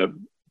allow him to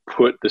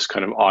put this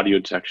kind of audio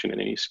detection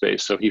in any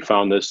space. So he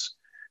found this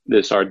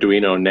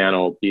Arduino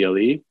Nano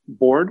BLE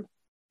board.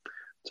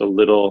 It's a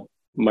little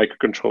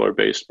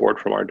microcontroller-based board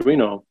from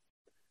Arduino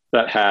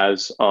that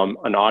has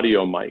an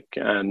audio mic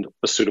and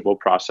a suitable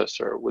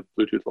processor with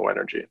Bluetooth Low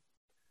Energy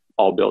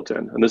all built in.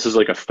 And this is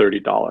like a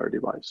 $30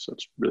 device, so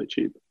it's really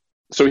cheap.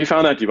 So he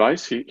found that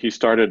device. He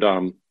started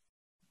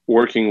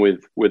working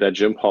with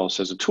Edge Impulse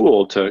as a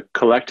tool to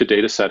collect a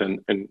data set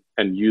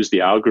and use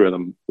the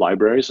algorithm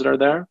libraries that are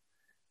there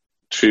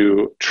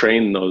to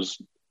train those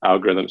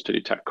algorithms to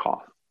detect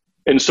cough.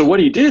 And so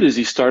what he did is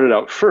he started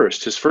out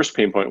first. His first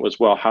pain point was,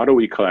 well, how do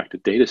we collect a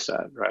data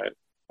set, right?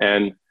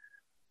 And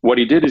what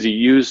he did is he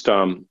used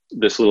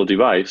this little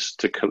device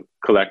to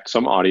collect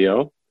some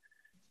audio,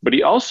 but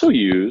he also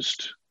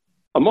used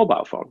a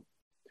mobile phone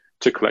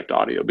to collect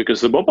audio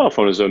because the mobile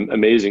phone is an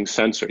amazing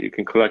sensor. You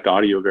can collect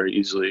audio very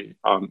easily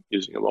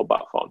using a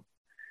mobile phone.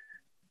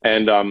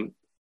 And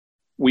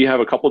we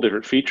have a couple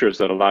different features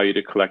that allow you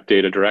to collect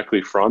data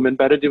directly from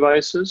embedded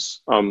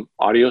devices,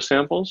 audio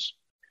samples,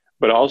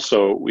 but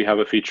also we have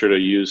a feature to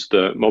use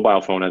the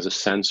mobile phone as a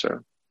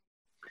sensor.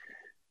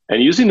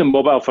 And using the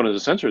mobile phone as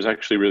a sensor is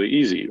actually really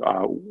easy.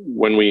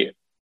 When we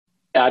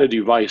add a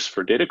device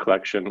for data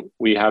collection,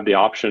 we have the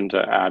option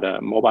to add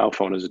a mobile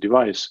phone as a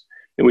device,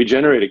 and we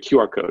generate a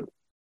QR code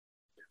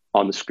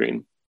on the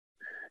screen.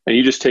 And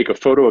you just take a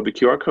photo of the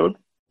QR code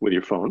with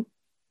your phone,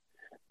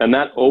 and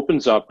that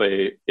opens up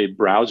a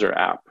browser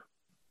app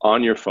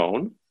on your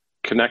phone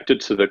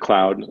connected to the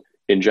cloud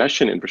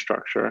ingestion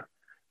infrastructure,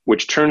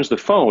 which turns the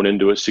phone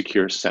into a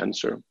secure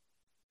sensor.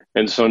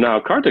 And so now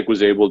Kartik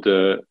was able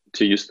to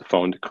use the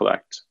phone to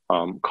collect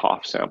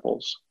cough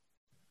samples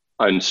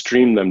and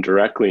stream them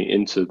directly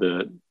into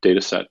the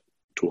dataset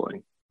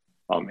tooling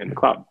in the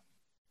cloud.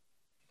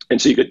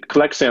 And so you could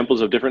collect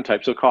samples of different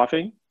types of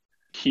coughing.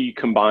 He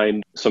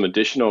combined some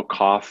additional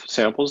cough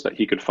samples that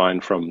he could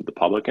find from the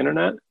public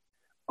internet,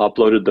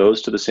 uploaded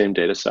those to the same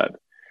dataset.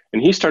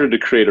 And he started to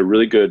create a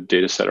really good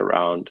dataset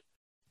around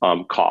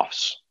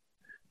coughs,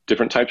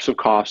 different types of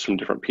coughs from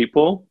different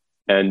people,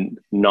 and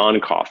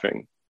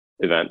non-coughing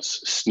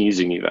events,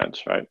 sneezing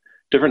events, right?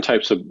 Different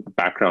types of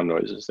background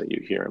noises that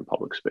you hear in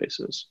public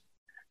spaces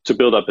to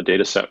build up a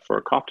data set for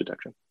cough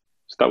detection.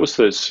 So that was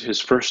his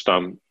first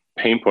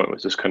pain point,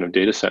 was this kind of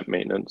data set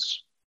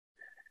maintenance.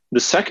 The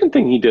second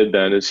thing he did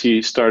then is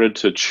he started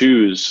to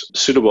choose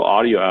suitable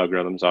audio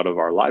algorithms out of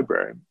our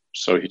library.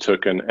 So he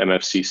took an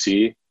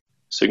MFCC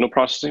signal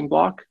processing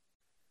block,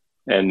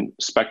 and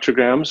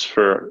spectrograms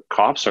for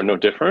coughs are no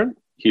different.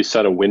 He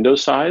set a window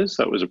size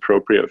that was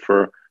appropriate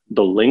for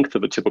the length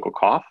of a typical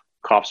cough.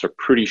 Coughs are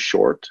pretty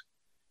short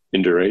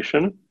in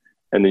duration.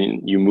 And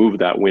then you move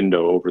that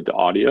window over the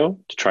audio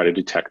to try to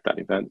detect that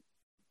event.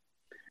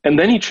 And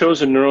then he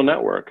chose a neural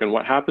network. And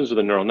what happens with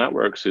the neural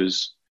networks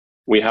is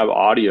we have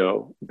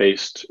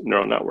audio-based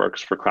neural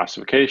networks for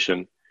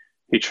classification.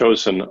 He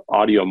chose an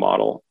audio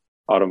model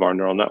out of our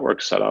neural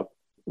network setup,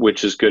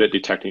 which is good at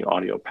detecting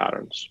audio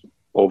patterns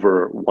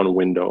over one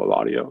window of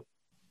audio.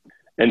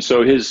 And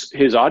so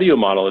his audio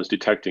model is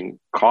detecting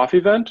cough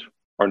event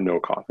or no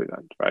cough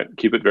event, right?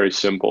 Keep it very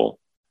simple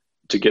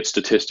to get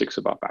statistics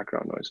about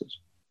background noises.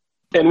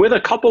 And with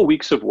a couple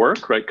weeks of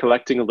work, right,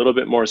 collecting a little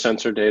bit more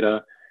sensor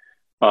data,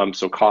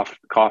 so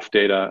cough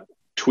data,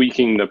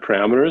 tweaking the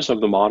parameters of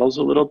the models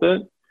a little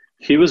bit,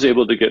 he was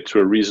able to get to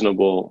a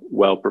reasonable,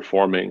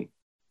 well-performing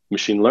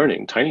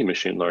tiny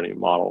machine learning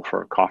model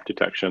for cough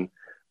detection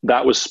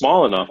that was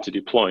small enough to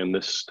deploy in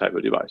this type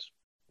of device.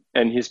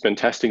 And he's been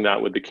testing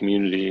that with the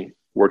community,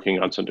 working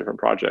on some different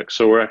projects.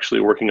 So we're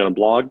actually working on a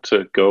blog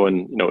to go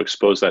and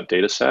expose that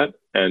data set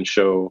and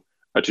show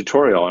a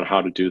tutorial on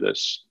how to do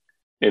this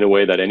in a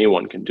way that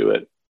anyone can do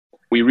it.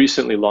 We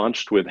recently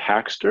launched with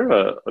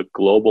Hackster a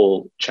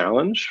global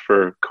challenge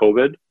for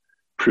COVID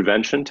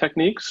prevention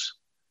techniques.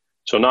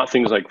 So not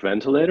things like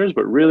ventilators,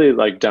 but really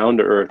like down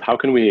to earth. How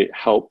can we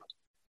help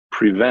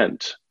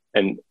prevent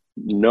and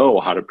know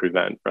how to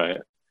prevent, right,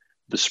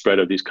 the spread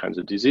of these kinds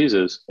of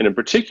diseases, and in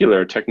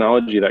particular,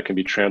 technology that can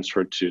be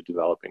transferred to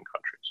developing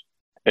countries.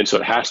 And so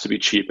it has to be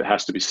cheap, it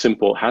has to be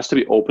simple, it has to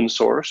be open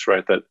source,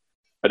 right, that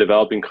a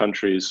developing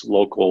country's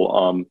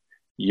local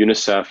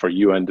UNICEF or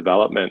UN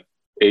development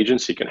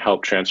agency can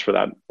help transfer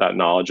that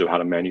knowledge of how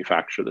to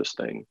manufacture this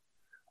thing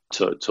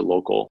to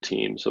local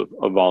teams of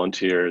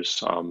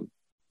volunteers,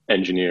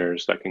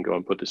 engineers that can go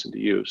and put this into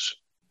use.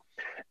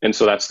 And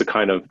so that's the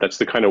kind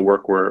of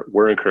work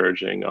we're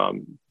encouraging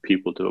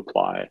people to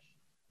apply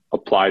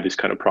these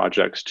kind of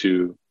projects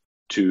to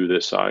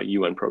this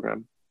UN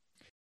program.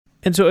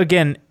 And so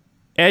again,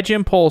 Edge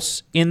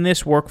Impulse in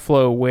this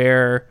workflow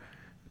where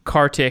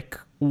Kartik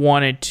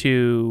wanted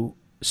to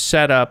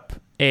set up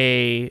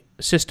a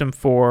system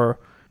for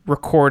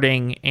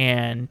recording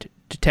and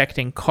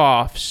detecting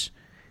coughs,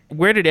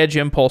 where did Edge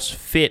Impulse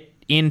fit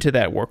into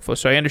that workflow?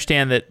 So I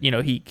understand that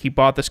he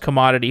bought this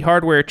commodity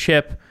hardware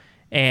chip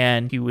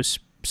and he was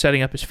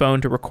setting up his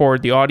phone to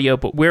record the audio,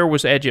 but where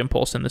was Edge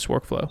Impulse in this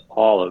workflow?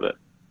 All of it.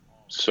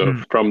 So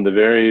from the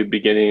very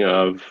beginning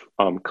of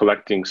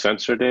collecting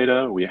sensor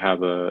data, we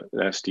have an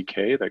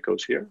SDK that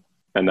goes here,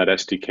 and that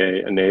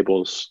SDK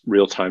enables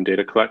real-time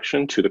data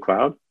collection to the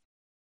cloud.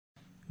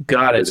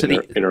 Got it. So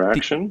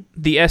interaction.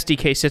 The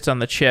SDK sits on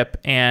the chip,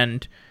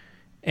 and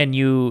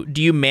do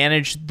you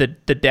manage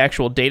the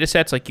actual data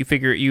sets? Like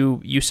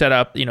you set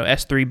up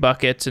S3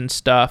 buckets and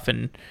stuff,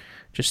 and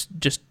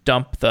just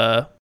dump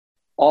the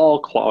all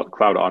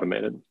cloud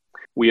automated.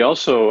 We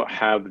also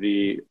have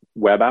the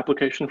web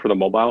application for the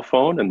mobile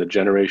phone, and the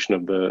generation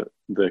of the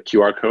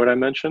QR code I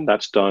mentioned,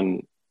 that's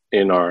done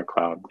in our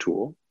cloud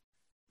tool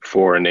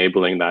for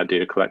enabling that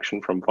data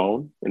collection from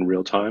phone in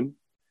real time.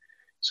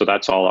 So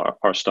that's all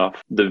our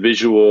stuff. The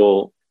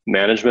visual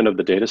management of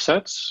the data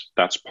sets,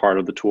 that's part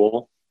of the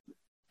tool,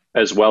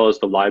 as well as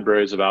the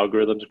libraries of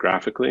algorithms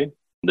graphically,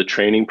 the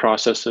training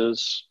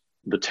processes,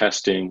 the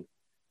testing,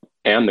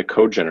 and the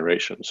code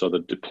generation. So the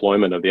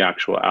deployment of the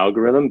actual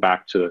algorithm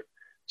back to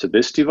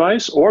this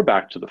device or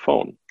back to the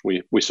phone.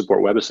 We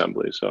support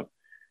WebAssembly, so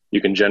you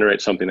can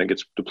generate something that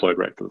gets deployed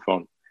right to the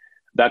phone.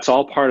 That's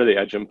all part of the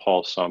Edge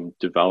Impulse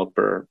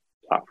developer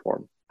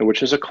platform,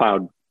 which is a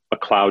cloud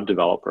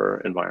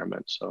developer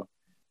environment. So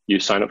you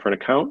sign up for an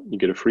account, you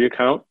get a free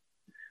account,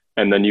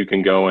 and then you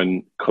can go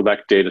and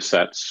collect data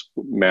sets,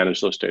 manage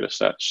those data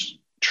sets,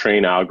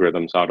 train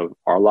algorithms out of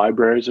our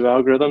libraries of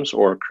algorithms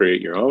or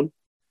create your own,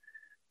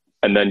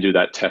 and then do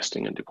that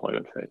testing and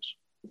deployment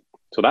phase.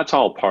 So that's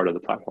all part of the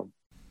platform.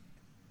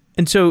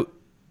 And so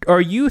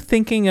are you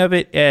thinking of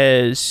it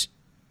as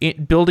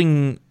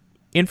building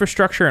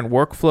infrastructure and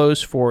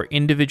workflows for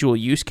individual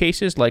use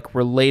cases, like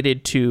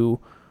related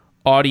to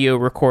audio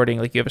recording?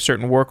 Like you have a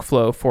certain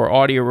workflow for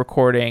audio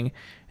recording,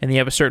 and then you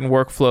have a certain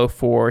workflow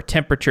for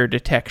temperature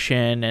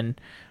detection. And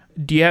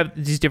do you have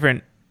these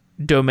different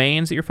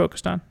domains that you're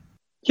focused on?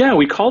 Yeah,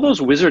 we call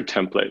those wizard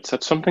templates.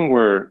 That's something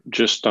we're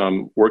just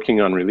working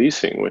on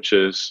releasing, which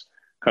is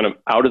kind of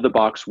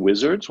out-of-the-box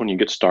wizards when you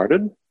get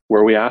started,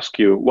 where we ask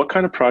you, what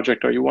kind of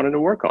project are you wanting to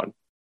work on?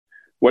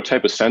 What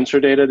type of sensor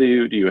data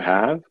do you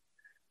have?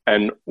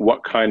 And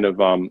what kind of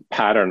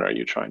pattern are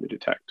you trying to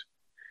detect?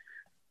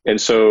 And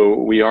so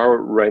we are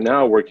right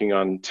now working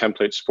on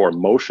templates for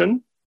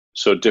motion.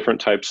 So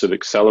different types of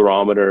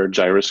accelerometer,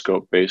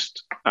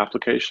 gyroscope-based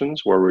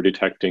applications where we're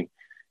detecting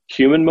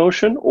human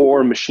motion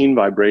or machine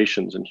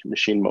vibrations and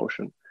machine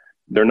motion.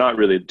 They're not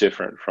really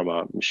different from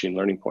a machine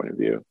learning point of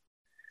view.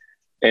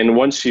 And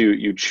once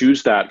you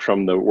choose that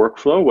from the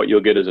workflow, what you'll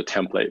get is a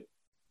template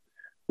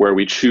where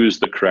we choose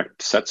the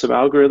correct sets of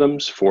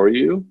algorithms for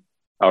you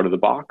out of the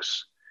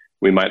box.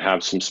 We might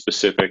have some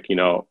specific,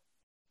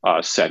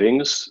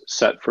 settings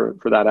set for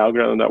that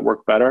algorithm that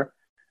work better.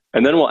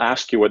 And then we'll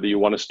ask you whether you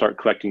want to start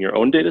collecting your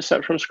own data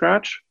set from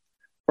scratch,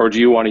 Or do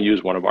you want to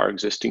use one of our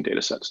existing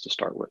data sets to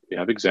start with? We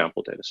have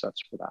example data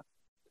sets for that.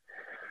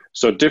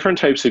 So different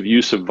types of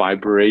use of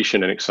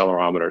vibration and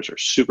accelerometers are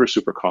super,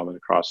 super common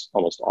across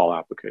almost all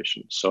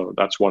applications. So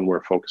that's one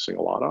we're focusing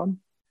a lot on.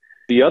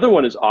 The other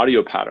one is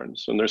audio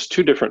patterns. And there's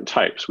two different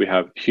types. We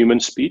have human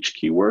speech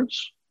keywords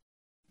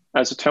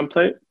as a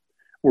template,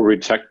 where we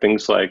detect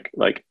things like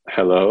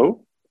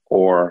hello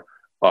or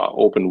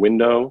open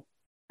window,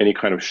 any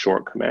kind of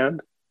short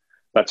command.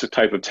 That's a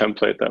type of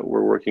template that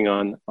we're working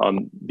on.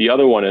 The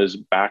other one is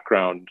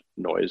background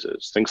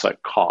noises, things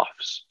like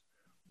coughs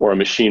or a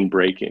machine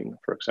braking,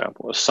 for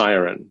example, a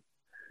siren.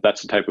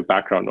 That's the type of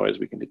background noise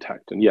we can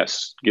detect. And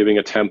yes, giving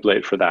a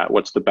template for that,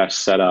 what's the best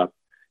setup?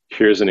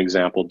 Here's an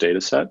example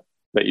data set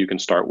that you can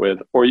start with,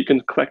 or you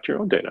can collect your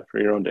own data for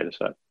your own data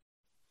set.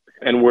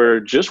 And we're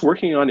just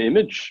working on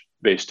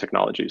image-based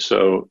technology.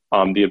 So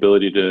the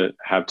ability to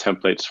have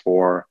templates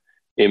for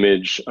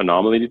image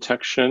anomaly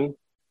detection,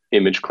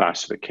 image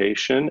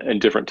classification,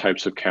 and different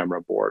types of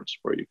camera boards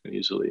where you can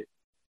easily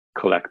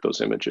collect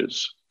those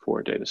images for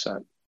a data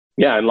set.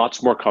 Yeah, and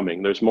lots more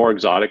coming. There's more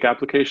exotic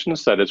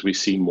applications that as we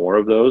see more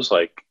of those,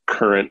 like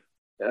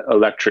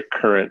electric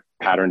current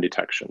pattern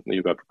detection.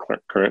 You've got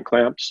current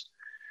clamps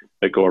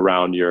that go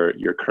around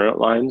your current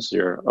lines,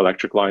 your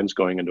electric lines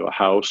going into a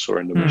house or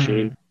into a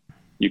machine.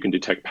 You can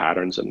detect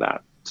patterns in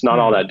that. It's not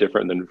all that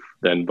different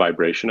than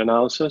vibration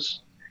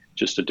analysis,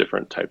 just a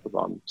different type of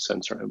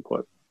sensor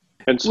input.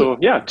 And so,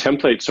 yeah,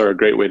 templates are a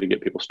great way to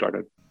get people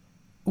started.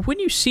 When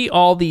you see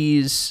all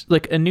these,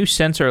 like a new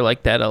sensor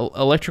like that,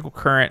 electrical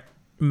current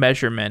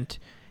measurement,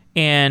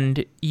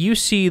 and you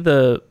see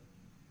the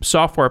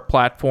software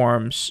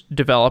platforms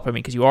develop,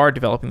 because you are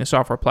developing the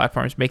software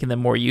platforms, making them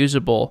more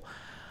usable,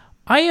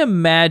 I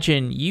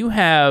imagine you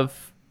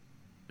have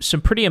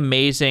some pretty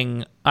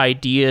amazing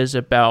ideas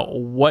about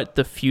what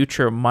the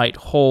future might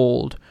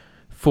hold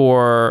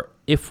for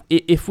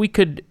if we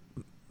could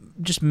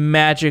just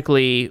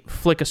magically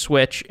flick a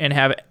switch and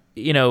have,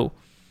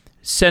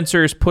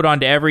 sensors put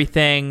onto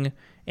everything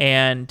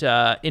and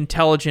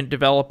intelligent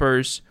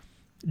developers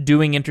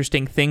doing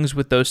interesting things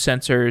with those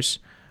sensors.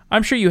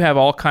 I'm sure you have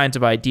all kinds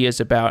of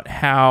ideas about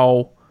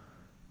how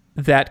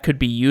that could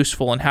be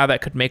useful and how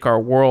that could make our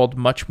world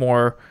much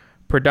more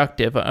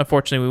productive.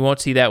 Unfortunately, we won't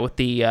see that with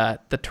the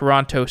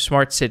Toronto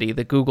Smart City,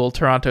 the Google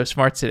Toronto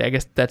Smart City. I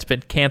guess that's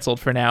been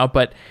canceled for now.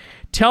 But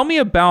tell me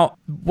about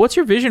what's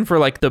your vision for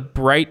like the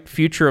bright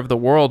future of the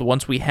world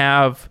once we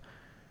have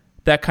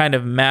that kind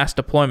of mass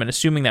deployment,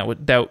 assuming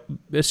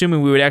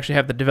assuming we would actually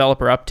have the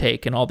developer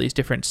uptake and all these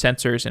different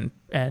sensors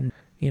and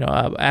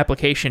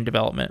application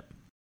development.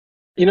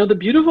 The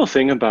beautiful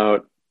thing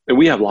about, and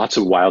we have lots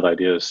of wild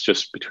ideas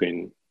just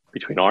between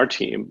our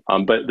team,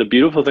 but the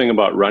beautiful thing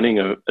about running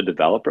a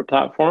developer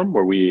platform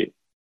where we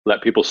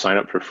let people sign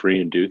up for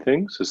free and do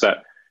things is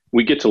that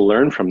we get to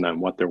learn from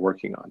them what they're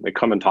working on. They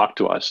come and talk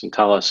to us and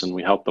tell us, and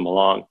we help them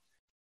along.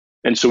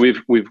 And so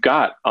we've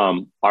got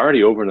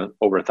already over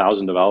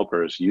 1,000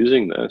 developers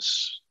using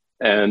this,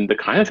 and the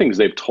kind of things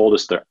they've told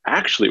us they're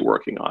actually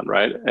working on,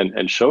 right,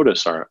 and showed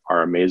us are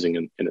amazing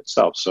in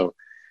itself. So,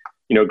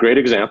 great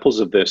examples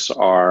of this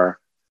are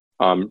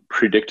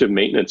predictive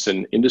maintenance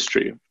in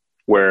industry,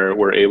 where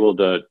we're able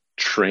to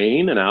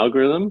train an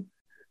algorithm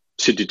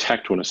to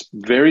detect when a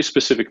very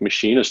specific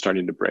machine is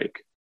starting to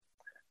break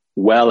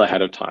well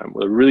ahead of time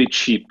with a really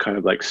cheap kind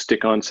of like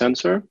stick-on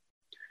sensor.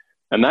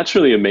 And that's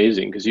really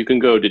amazing because you can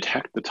go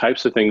detect the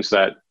types of things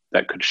that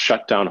could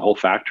shut down whole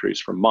factories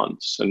for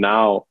months. And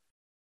now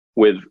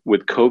with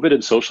COVID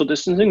and social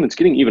distancing, it's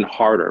getting even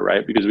harder,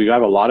 right? Because we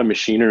have a lot of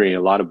machinery,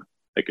 a lot of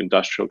like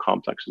industrial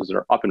complexes that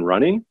are up and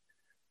running,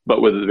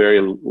 but with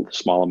very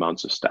small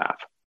amounts of staff.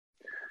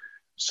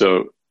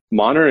 So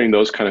monitoring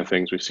those kind of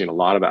things, we've seen a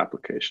lot of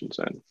applications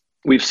in.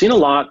 We've seen a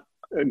lot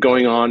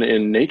going on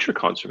in nature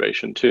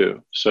conservation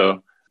too.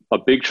 So a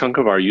big chunk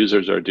of our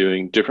users are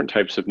doing different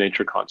types of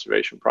nature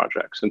conservation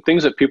projects. And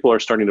things that people are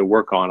starting to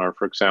work on are,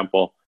 for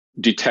example,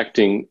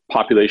 detecting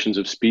populations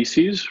of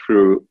species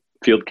through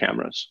field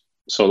cameras.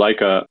 So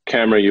like a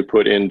camera you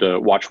put in to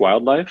watch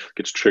wildlife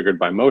gets triggered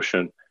by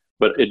motion,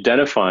 but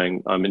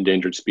identifying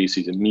endangered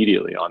species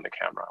immediately on the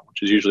camera,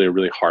 which is usually a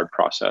really hard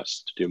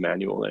process to do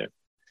manually.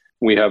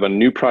 We have a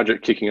new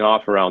project kicking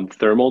off around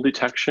thermal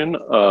detection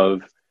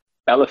of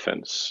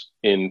elephants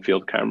in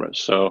field cameras.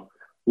 So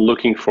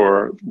looking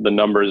for the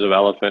numbers of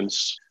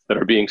elephants that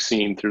are being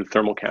seen through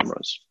thermal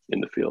cameras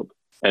in the field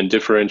and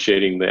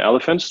differentiating the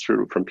elephants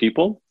from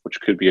people, which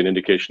could be an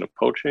indication of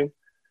poaching,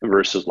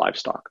 versus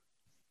livestock.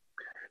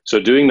 So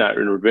doing that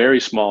in a very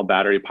small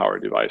battery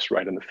powered device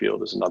right in the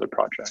field is another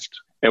project.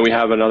 And we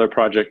have another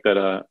project that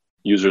a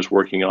user is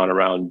working on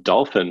around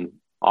dolphin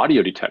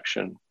audio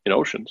detection in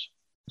oceans.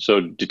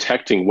 So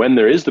detecting when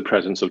there is the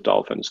presence of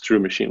dolphins through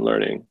machine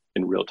learning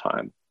in real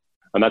time.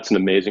 And that's an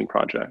amazing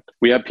project.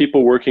 We have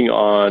people working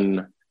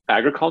on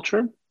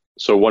agriculture.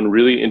 So one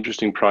really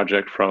interesting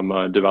project from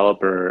a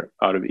developer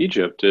out of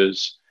Egypt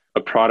is a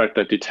product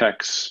that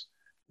detects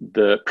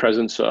the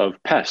presence of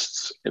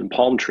pests in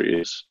palm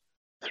trees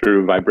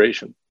through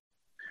vibration.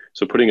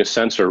 So putting a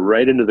sensor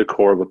right into the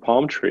core of a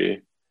palm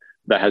tree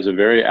that has a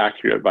very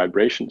accurate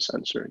vibration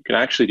sensor. It can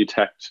actually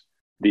detect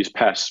these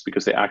pests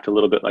because they act a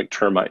little bit like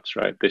termites,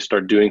 right? They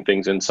start doing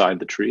things inside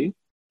the tree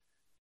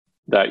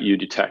that you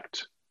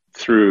detect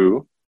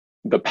through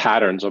the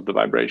patterns of the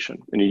vibration.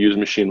 And you use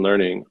machine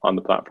learning on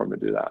the platform to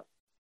do that.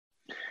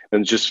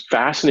 And just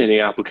fascinating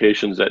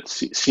applications that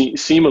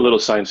seem a little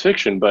science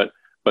fiction, but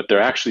they're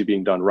actually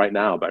being done right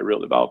now by real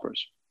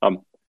developers.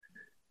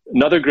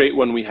 Another great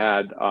one we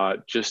had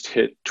just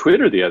hit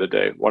Twitter the other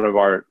day. One of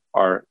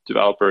our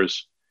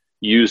developers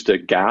used a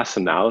gas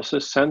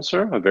analysis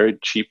sensor, a very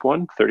cheap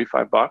one,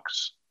 $35,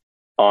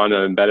 on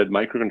an embedded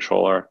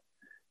microcontroller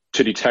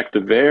to detect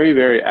the very,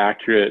 very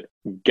accurate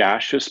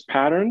gaseous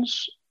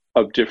patterns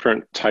of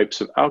different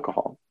types of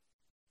alcohol.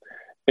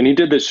 And he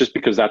did this just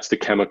because that's the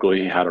chemical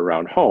he had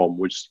around home,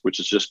 which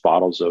is just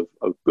bottles of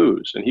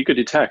booze. And he could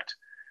detect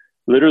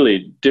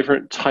literally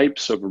different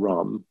types of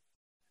rum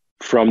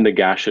from the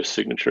gaseous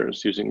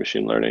signatures using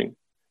machine learning,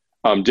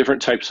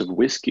 different types of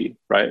whiskey,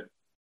 right,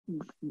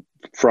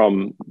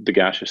 from the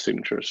gaseous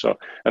signatures. So,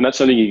 and that's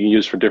something you can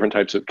use for different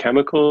types of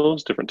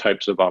chemicals, different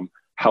types of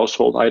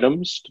household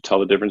items to tell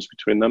the difference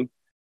between them,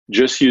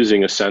 just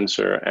using a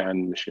sensor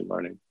and machine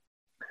learning.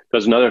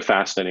 There's another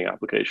fascinating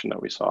application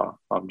that we saw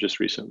just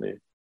recently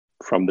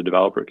from the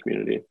developer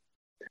community.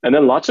 And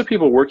then lots of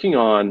people working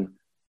on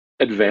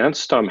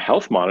advanced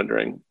health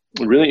monitoring.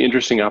 A really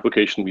interesting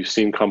application we've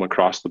seen come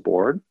across the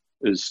board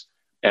is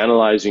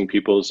analyzing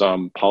people's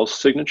pulse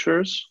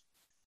signatures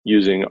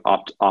using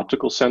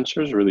optical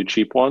sensors, really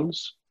cheap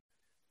ones,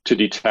 to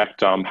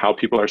detect how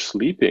people are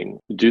sleeping.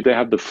 Do they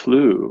have the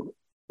flu?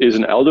 Is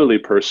an elderly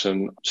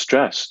person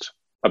stressed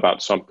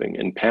about something,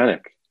 in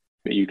panic?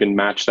 You can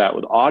match that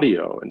with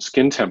audio and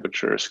skin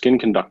temperature, skin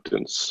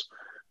conductance,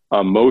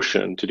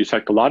 motion to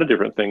detect a lot of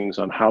different things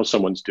on how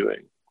someone's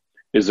doing.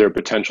 Is there a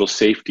potential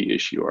safety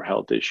issue or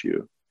health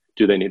issue?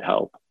 Do they need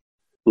help?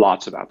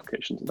 Lots of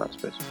applications in that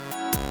space.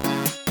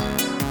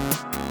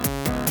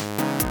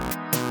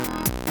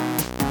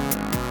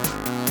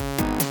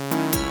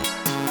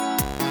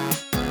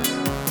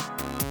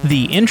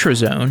 The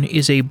Intrazone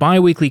is a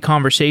bi-weekly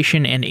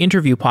conversation and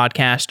interview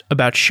podcast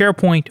about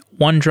SharePoint,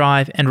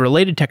 OneDrive, and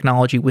related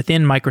technology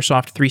within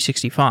Microsoft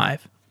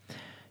 365.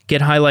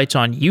 Get highlights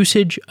on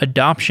usage,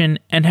 adoption,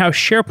 and how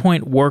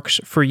SharePoint works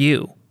for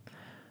you.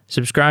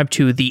 Subscribe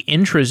to The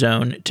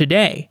Intrazone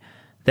today.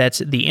 That's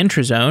The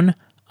Intrazone,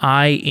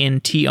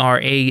 INTRAZONE.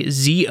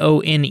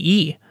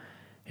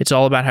 It's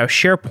all about how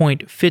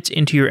SharePoint fits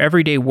into your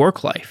everyday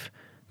work life.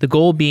 The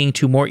goal being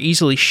to more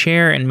easily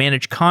share and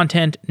manage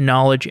content,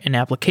 knowledge, and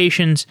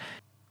applications,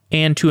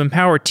 and to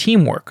empower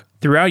teamwork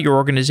throughout your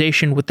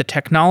organization with the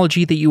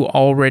technology that you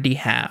already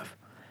have.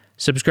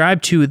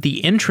 Subscribe to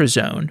The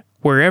Intrazone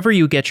wherever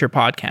you get your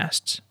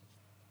podcasts.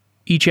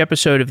 Each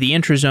episode of The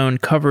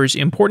Intrazone covers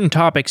important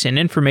topics and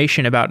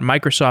information about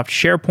Microsoft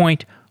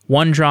SharePoint,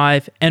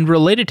 OneDrive, and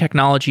related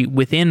technology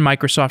within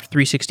Microsoft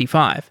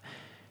 365,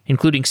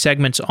 including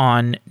segments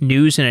on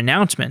news and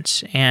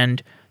announcements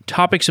and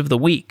topics of the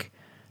week.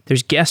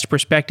 There's guest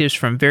perspectives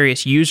from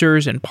various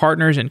users and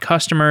partners and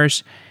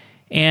customers,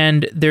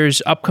 and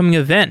there's upcoming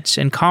events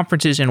and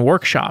conferences and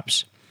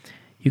workshops.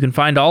 You can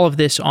find all of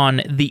this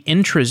on the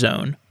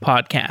Intrazone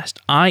podcast,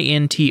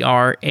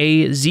 INTRAZONE.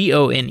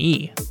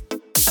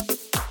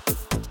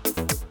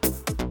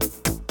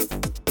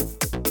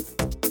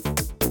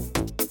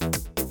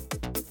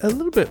 A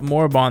little bit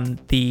more on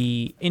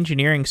the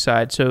engineering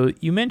side. So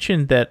you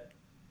mentioned that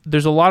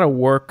there's a lot of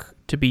work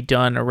to be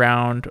done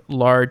around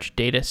large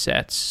data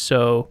sets.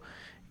 So,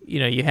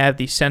 you have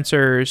these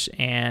sensors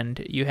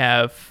and you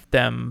have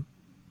them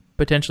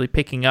potentially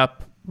picking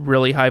up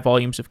really high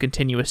volumes of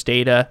continuous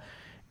data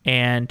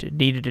and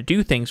needed to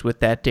do things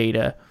with that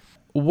data.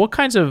 What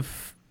kinds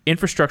of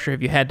infrastructure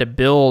have you had to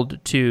build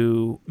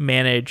to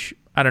manage,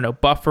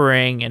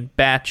 buffering and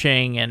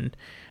batching and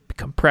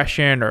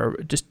compression, or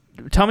just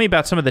tell me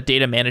about some of the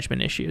data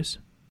management issues?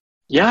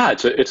 Yeah,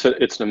 it's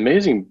an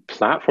amazing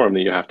platform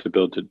that you have to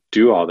build to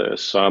do all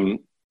this.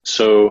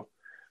 So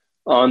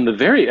on the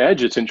very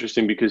edge, it's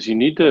interesting because you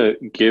need to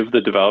give the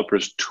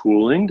developers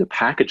tooling to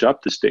package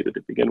up this data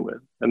to begin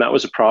with. And that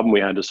was a problem we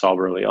had to solve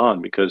early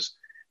on because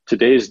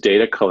today's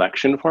data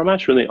collection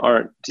formats really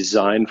aren't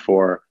designed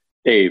for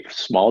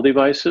small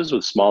devices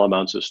with small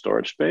amounts of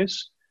storage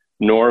space,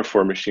 nor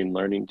for machine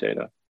learning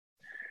data.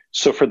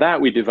 So for that,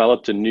 we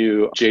developed a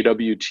new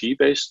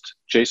JWT-based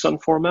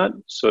JSON format.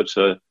 So it's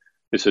a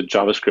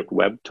JavaScript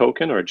web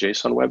token or a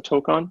JSON web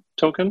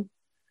token,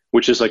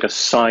 which is like a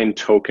signed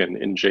token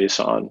in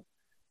JSON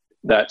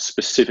that's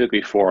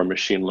specifically for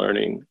machine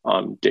learning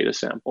data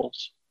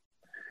samples.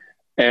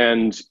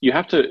 And you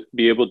have to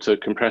be able to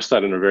compress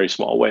that in a very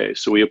small way.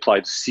 So we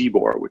applied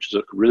CBOR, which is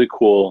a really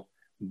cool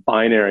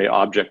binary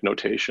object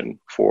notation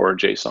for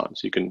JSON.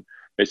 So you can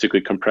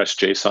basically compress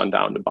JSON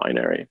down to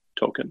binary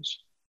tokens.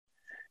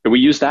 And we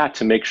use that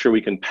to make sure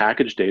we can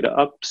package data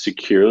up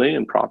securely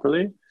and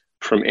properly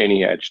from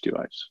any edge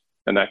device.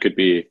 And that could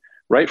be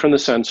right from the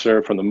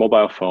sensor, from the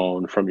mobile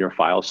phone, from your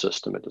file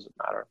system, it doesn't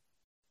matter.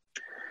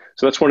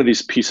 So that's one of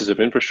these pieces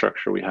of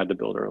infrastructure we had to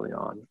build early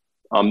on.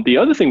 The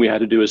other thing we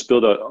had to do is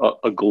build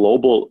a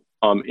global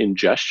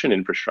ingestion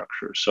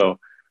infrastructure. So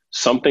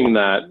something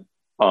that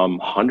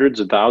hundreds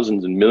of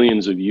thousands and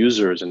millions of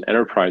users and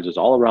enterprises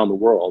all around the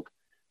world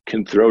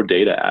can throw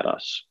data at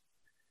us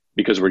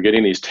because we're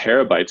getting these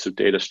terabytes of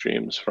data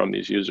streams from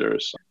these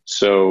users.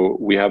 So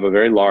we have a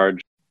very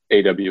large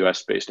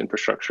AWS-based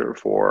infrastructure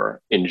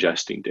for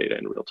ingesting data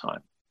in real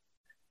time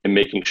and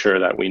making sure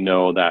that we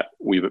know that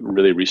we've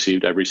really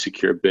received every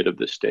secure bit of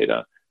this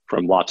data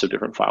from lots of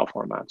different file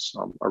formats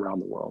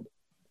around the world.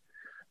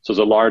 So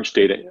there's a large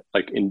data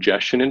like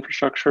ingestion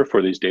infrastructure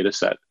for these data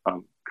set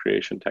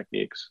creation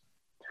techniques.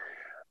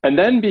 And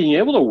then being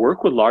able to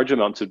work with large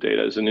amounts of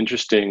data is an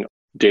interesting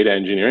data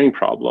engineering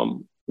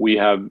problem. We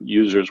have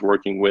users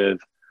working with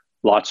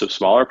lots of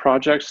smaller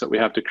projects that we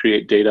have to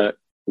create data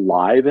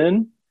live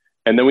in.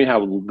 And then we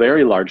have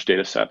very large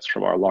data sets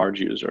from our large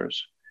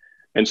users.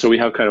 And so we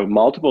have kind of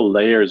multiple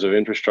layers of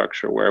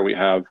infrastructure where we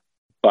have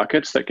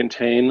buckets that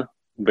contain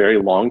very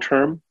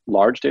long-term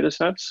large data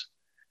sets.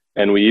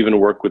 And we even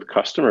work with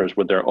customers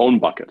with their own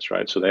buckets,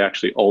 right? So they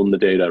actually own the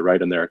data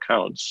right in their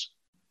accounts.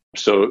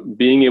 So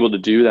being able to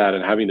do that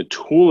and having the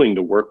tooling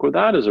to work with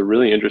that is a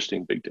really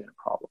interesting big data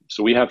problem.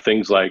 So we have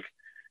things like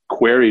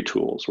query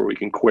tools where we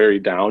can query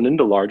down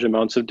into large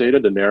amounts of data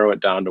to narrow it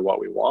down to what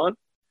we want.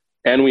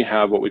 And we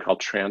have what we call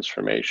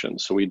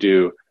transformations. So we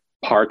do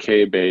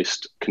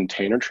Parquet-based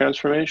container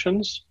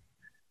transformations.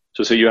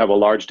 So say you have a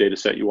large data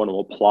set, you want to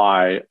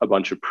apply a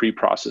bunch of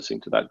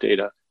pre-processing to that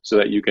data so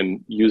that you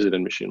can use it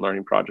in machine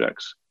learning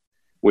projects.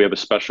 We have a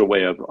special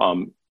way of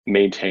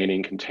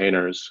maintaining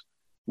containers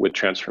with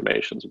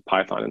transformations of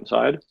Python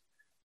inside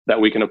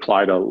that we can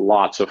apply to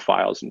lots of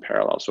files in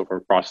parallel. So if we're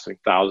processing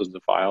thousands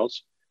of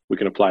files, we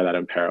can apply that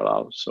in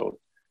parallel. So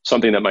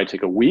something that might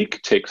take a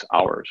week takes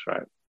hours,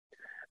 right?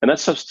 And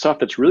that's stuff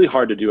that's really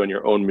hard to do on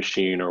your own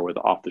machine or with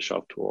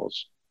off-the-shelf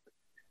tools.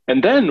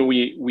 And then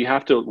we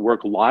have to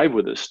work live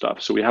with this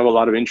stuff. So we have a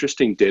lot of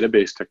interesting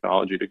database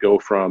technology to go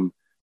from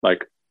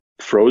like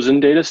frozen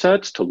data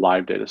sets to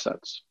live data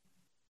sets.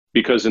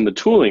 Because in the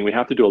tooling, we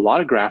have to do a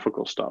lot of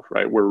graphical stuff,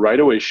 right? We're right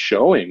away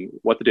showing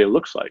what the data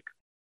looks like.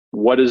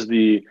 What does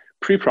the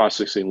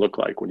pre-processing look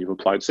like when you've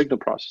applied signal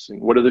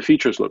processing? What do the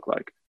features look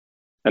like?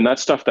 And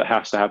that's stuff that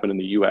has to happen in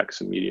the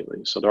UX immediately.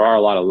 So there are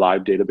a lot of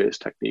live database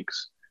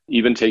techniques,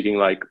 even taking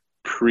like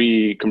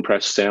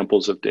pre-compressed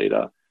samples of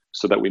data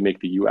so that we make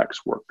the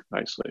UX work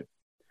nicely.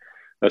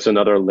 That's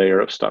another layer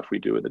of stuff we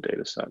do with the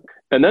data set.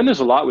 And then there's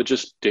a lot with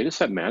just data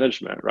set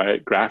management,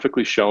 right?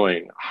 Graphically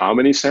showing how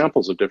many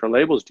samples of different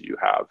labels do you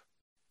have?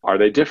 Are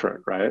they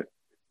different, right?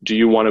 Do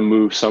you want to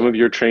move some of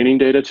your training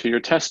data to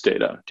your test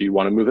data? Do you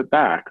want to move it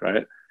back,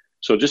 right?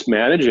 So just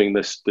managing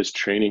this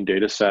training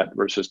data set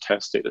versus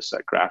test data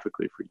set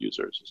graphically for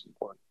users is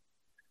important.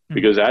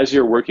 Because as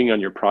you're working on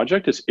your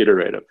project, it's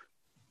iterative.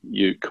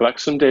 You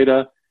collect some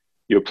data,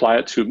 you apply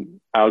it to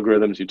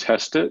algorithms, you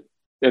test it,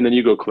 and then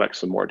you go collect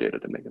some more data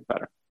to make it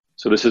better.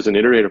 So this is an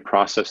iterative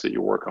process that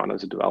you work on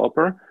as a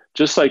developer.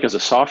 Just like as a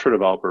software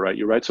developer, right?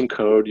 You write some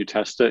code, you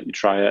test it, you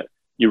try it,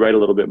 you write a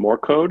little bit more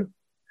code.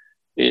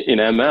 In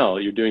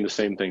ML, you're doing the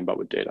same thing, but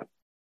with data.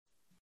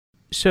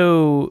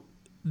 So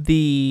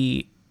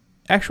the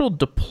actual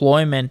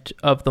deployment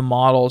of the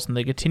models and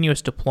the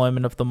continuous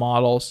deployment of the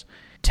models,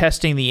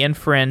 testing the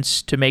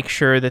inference to make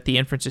sure that the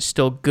inference is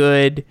still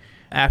good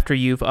after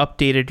you've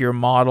updated your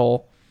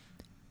model.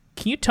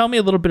 Can you tell me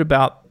a little bit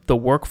about the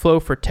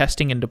workflow for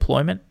testing and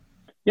deployment?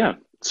 Yeah.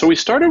 So we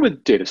started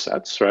with data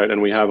sets, right?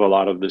 And we have a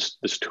lot of this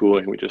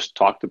tooling we just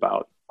talked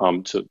about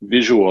to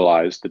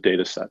visualize the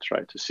data sets,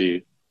 right? To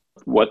see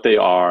what they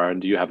are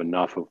and do you have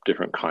enough of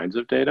different kinds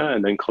of data,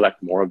 and then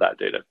collect more of that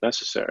data if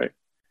necessary.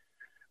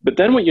 But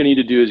then what you need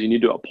to do is you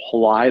need to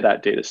apply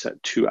that data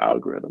set to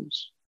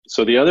algorithms.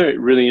 So the other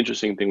really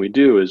interesting thing we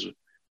do is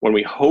when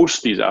we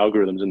host these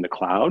algorithms in the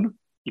cloud,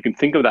 you can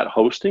think of that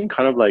hosting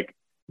kind of like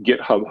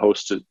GitHub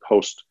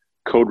host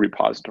code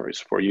repositories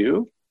for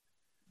you.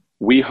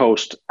 We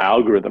host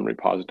algorithm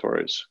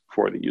repositories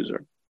for the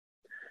user.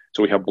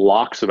 So we have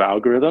blocks of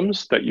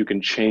algorithms that you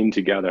can chain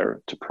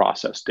together to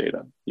process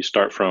data. You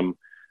start from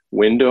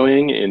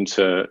windowing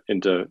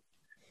into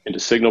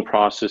signal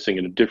processing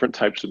into different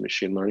types of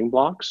machine learning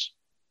blocks.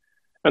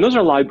 And those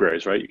are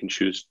libraries, right? You can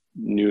choose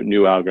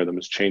new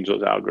algorithms, change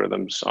those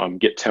algorithms,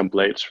 get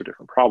templates for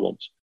different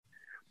problems.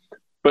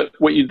 But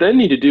what you then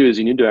need to do is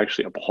you need to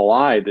actually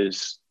apply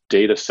this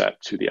data set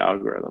to the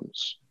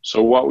algorithms.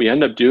 So what we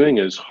end up doing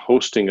is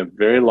hosting a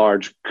very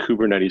large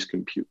Kubernetes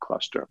compute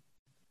cluster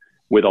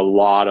with a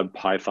lot of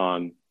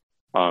Python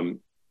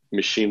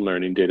machine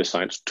learning data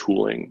science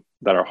tooling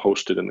that are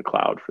hosted in the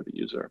cloud for the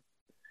user.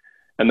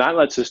 And that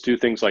lets us do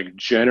things like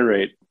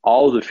generate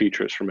all of the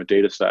features from a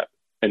data set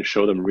and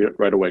show them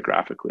right away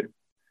graphically,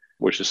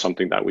 which is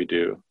something that we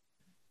do.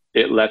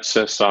 It lets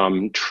us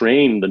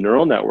train the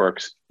neural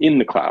networks in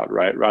the cloud,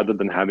 right? Rather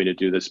than having to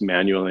do this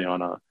manually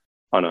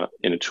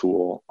in a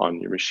tool on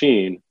your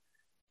machine,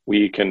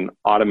 we can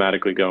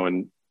automatically go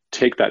and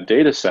take that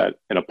data set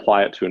and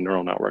apply it to a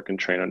neural network and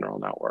train a neural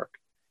network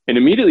and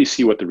immediately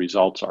see what the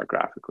results are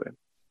graphically.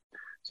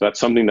 So that's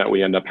something that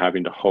we end up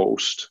having to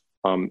host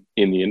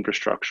in the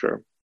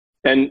infrastructure.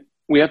 And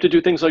we have to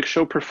do things like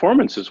show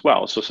performance as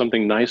well. So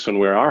something nice when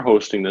we are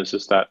hosting this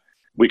is that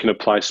we can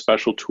apply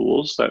special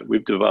tools that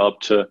we've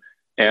developed to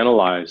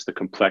analyze the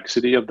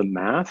complexity of the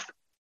math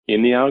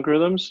in the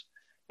algorithms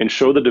and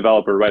show the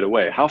developer right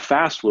away, how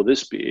fast will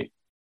this be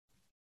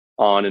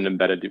on an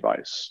embedded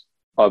device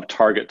of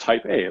target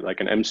type A,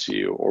 like an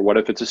MCU, or what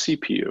if it's a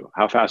CPU?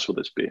 How fast will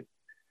this be?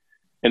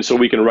 And so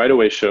we can right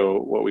away show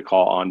what we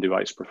call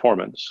on-device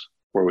performance,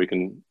 where we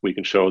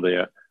can show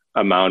the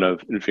amount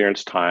of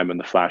inference time and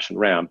the flash and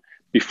RAM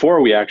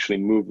before we actually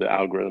move the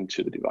algorithm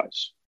to the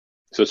device.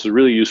 So it's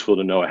really useful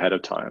to know ahead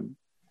of time,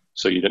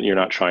 so you're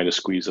not trying to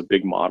squeeze a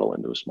big model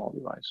into a small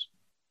device.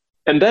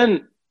 And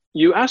then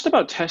you asked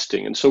about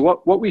testing. And so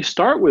what we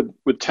start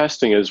with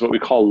testing is what we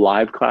call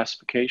live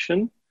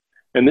classification.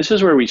 And this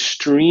is where we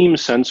stream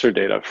sensor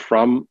data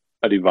from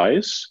a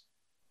device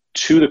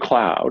to the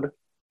cloud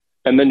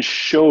and then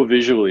show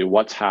visually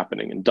what's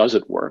happening and does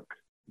it work,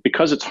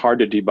 because it's hard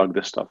to debug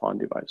this stuff on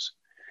device.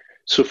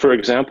 So for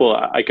example,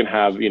 I can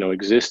have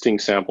existing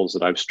samples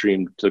that I've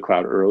streamed to the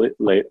cloud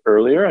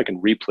earlier. I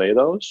can replay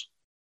those.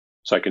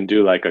 So I can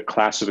do like a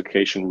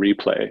classification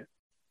replay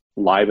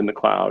live in the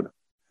cloud.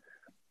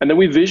 And then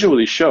we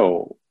visually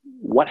show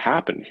what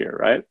happened here,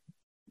 right?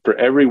 For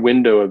every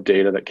window of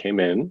data that came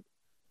in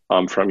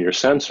from your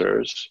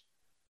sensors,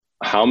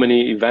 how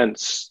many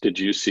events did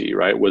you see,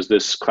 right? Was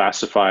this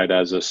classified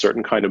as a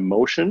certain kind of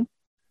motion?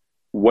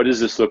 What does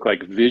this look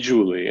like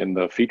visually in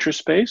the feature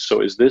space?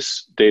 So is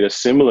this data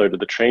similar to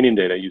the training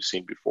data you've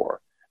seen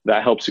before?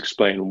 That helps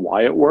explain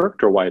why it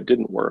worked or why it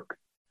didn't work.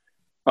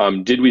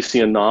 Did we see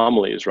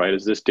anomalies, right?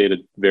 Is this data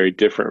very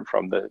different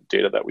from the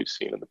data that we've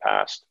seen in the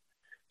past?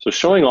 So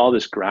showing all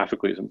this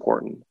graphically is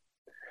important.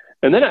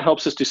 And then it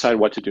helps us decide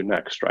what to do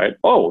next, right?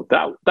 Oh,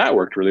 that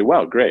worked really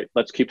well. Great.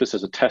 Let's keep this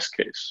as a test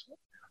case.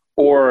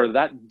 Or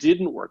that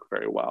didn't work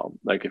very well.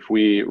 Like if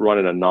we run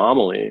an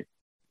anomaly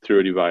through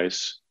a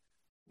device,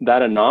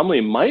 that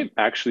anomaly might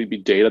actually be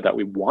data that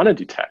we want to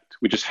detect.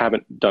 We just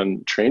haven't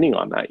done training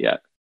on that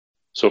yet.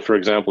 So for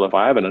example, if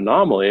I have an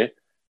anomaly,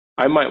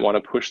 I might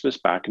want to push this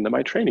back into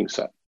my training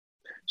set.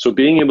 So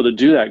being able to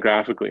do that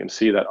graphically and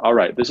see that, all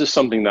right, this is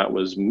something that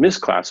was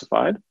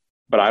misclassified,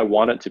 but I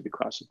want it to be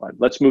classified.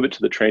 Let's move it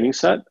to the training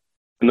set,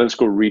 and let's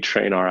go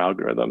retrain our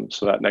algorithm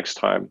so that next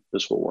time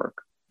this will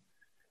work.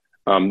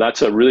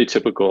 That's a really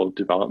typical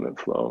development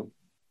flow.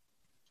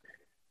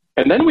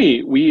 And then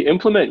we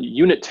implement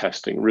unit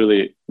testing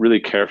really, really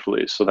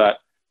carefully so that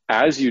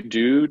as you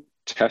do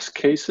test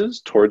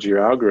cases towards your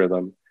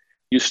algorithm,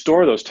 you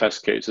store those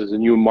test cases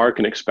and you mark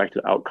an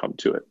expected outcome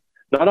to it.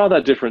 Not all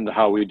that different than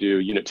how we do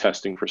unit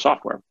testing for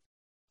software.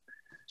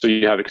 So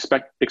you have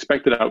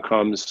expected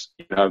outcomes,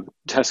 you have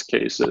test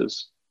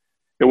cases.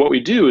 And what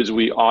we do is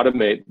we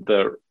automate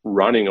the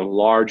running of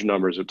large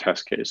numbers of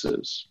test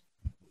cases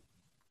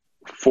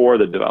for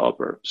the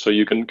developer. So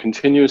you can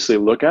continuously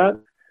look at,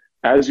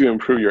 as you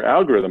improve your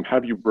algorithm,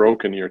 have you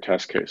broken your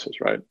test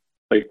cases, right?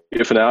 Like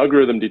if an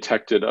algorithm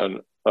detected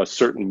a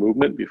certain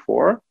movement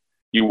before,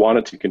 you want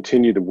it to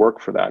continue to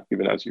work for that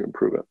even as you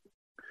improve it.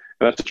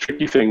 And that's a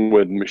tricky thing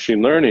with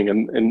machine learning,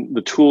 and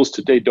the tools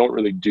today don't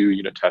really do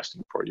unit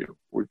testing for you.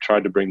 We've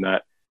tried to bring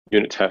that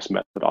unit test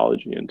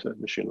methodology into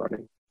machine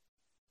learning.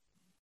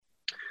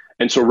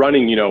 And so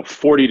running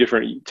 40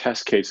 different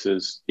test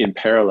cases in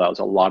parallel is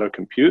a lot of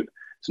compute.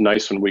 It's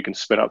nice when we can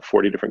spin up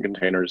 40 different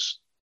containers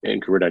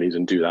in Kubernetes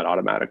and do that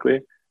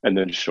automatically, and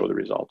then show the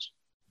results.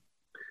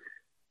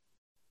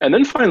 And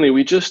then finally,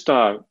 we just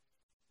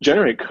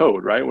generate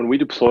code, right? When we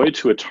deploy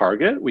to a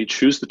target, we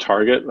choose the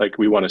target, like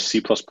we want a C++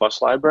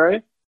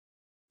 library.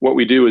 What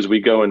we do is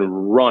we go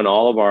and run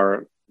all of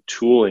our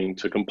tooling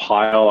to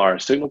compile our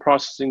signal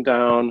processing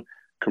down,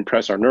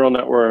 compress our neural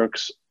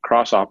networks,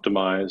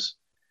 cross-optimize.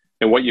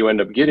 And what you end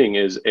up getting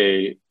is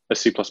a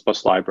C++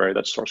 library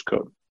that's source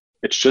code.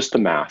 It's just the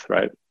math,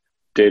 right?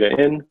 Data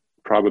in,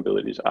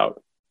 probabilities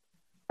out.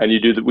 And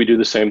we do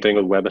the same thing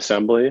with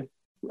WebAssembly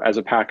as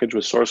a package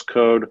with source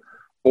code.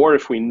 Or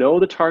if we know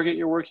the target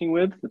you're working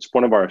with, it's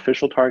one of our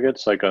official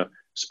targets, like a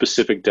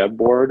specific dev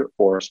board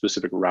or a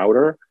specific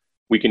router,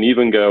 we can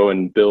even go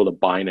and build a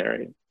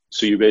binary.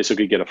 So you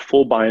basically get a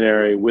full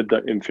binary with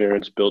the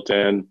inference built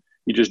in.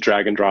 You just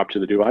drag and drop to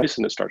the device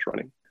and it starts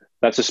running.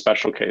 That's a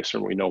special case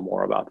when we know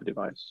more about the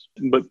device.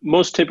 But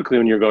most typically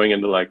when you're going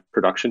into like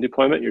production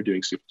deployment, you're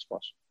doing C++.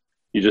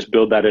 You just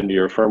build that into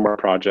your firmware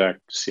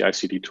project,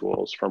 CI/CD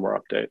tools, firmware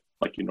update,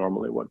 like you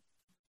normally would.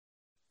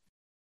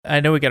 I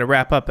know we got to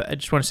wrap up. I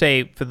just want to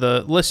say for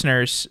the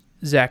listeners,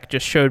 Zach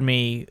just showed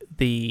me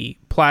the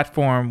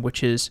platform,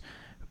 which is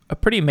a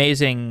pretty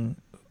amazing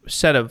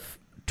set of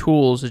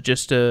tools.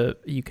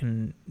 You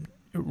can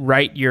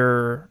write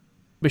your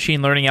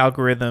machine learning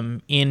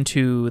algorithm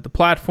into the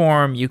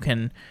platform. You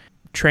can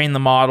train the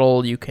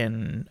model. You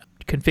can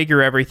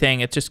configure everything.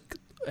 It's just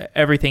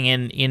everything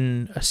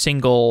in a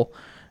single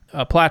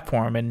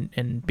platform,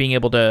 and being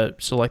able to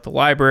select the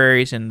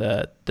libraries and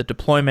the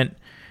deployment.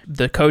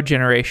 The code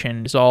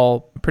generation is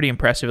all pretty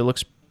impressive. It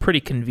looks pretty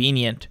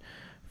convenient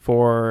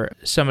for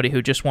somebody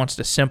who just wants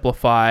to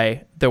simplify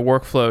their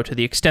workflow to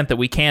the extent that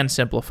we can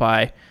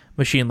simplify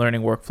machine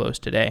learning workflows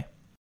today.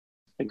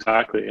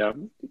 Exactly. Yeah.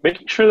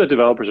 Making sure that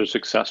developers are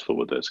successful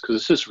with this, because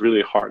this is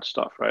really hard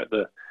stuff, right?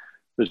 The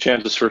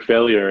chances for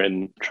failure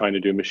in trying to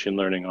do machine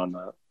learning on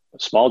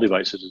small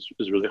devices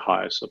is really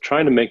high. So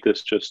trying to make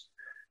this just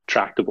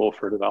tractable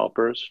for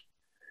developers.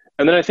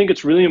 And then I think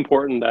it's really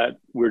important that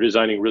we're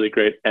designing really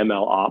great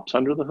ML ops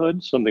under the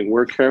hood. Something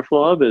we're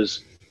careful of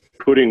is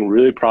putting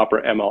really proper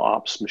ML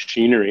ops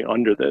machinery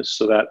under this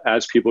so that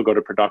as people go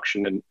to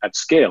production and at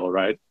scale,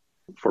 right,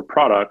 for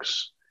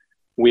products,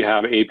 we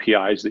have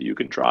APIs that you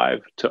can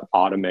drive to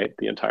automate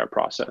the entire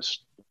process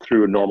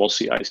through a normal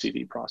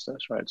CI/CD process,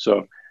 right?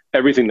 So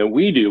everything that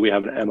we do, we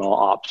have an ML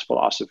ops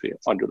philosophy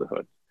under the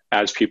hood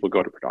as people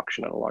go to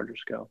production at a larger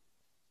scale.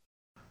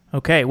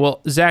 Okay,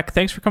 well, Zach,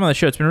 thanks for coming on the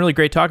show. It's been really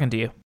great talking to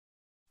you.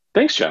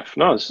 Thanks, Jeff.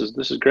 No, this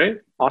is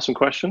great. Awesome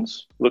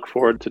questions. Look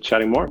forward to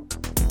chatting more.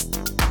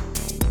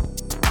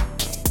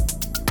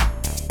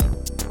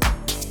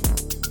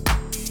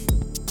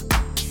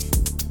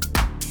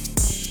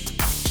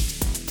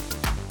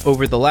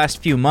 Over the last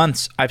few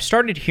months, I've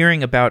started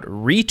hearing about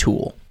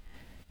Retool.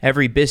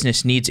 Every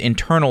business needs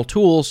internal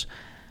tools,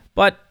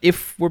 but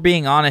if we're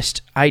being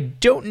honest, I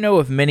don't know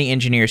of many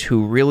engineers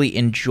who really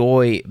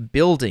enjoy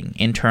building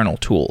internal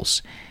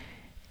tools.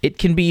 It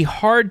can be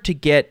hard to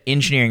get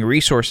engineering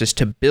resources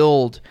to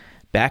build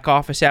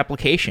back-office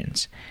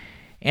applications,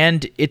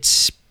 and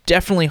it's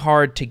definitely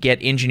hard to get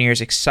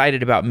engineers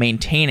excited about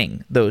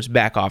maintaining those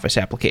back-office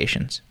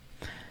applications.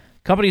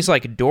 Companies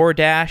like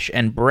DoorDash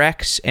and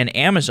Brex and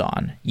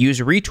Amazon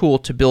use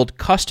Retool to build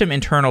custom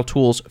internal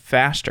tools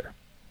faster.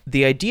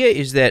 The idea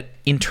is that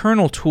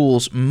internal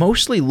tools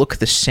mostly look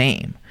the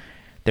same.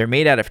 They're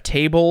made out of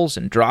tables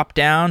and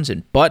drop-downs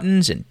and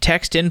buttons and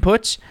text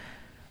inputs.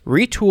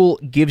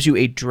 Retool gives you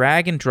a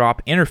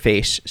drag-and-drop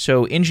interface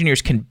so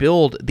engineers can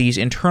build these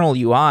internal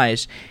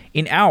UIs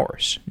in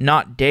hours,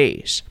 not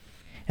days.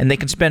 And they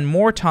can spend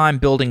more time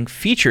building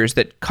features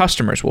that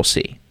customers will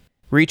see.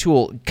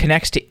 Retool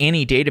connects to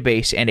any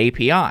database and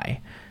API.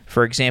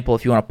 For example,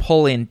 if you want to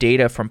pull in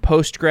data from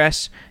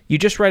Postgres, you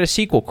just write a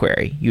SQL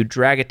query. You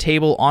drag a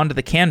table onto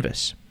the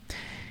canvas.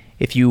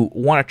 If you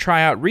want to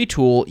try out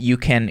Retool, you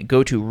can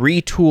go to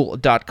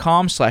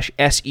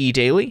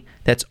retool.com/sedaily.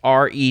 That's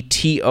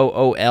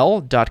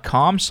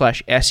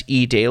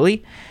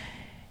retool.com/sedaily.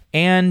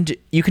 And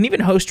you can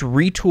even host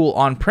Retool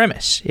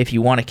on-premise if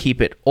you want to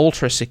keep it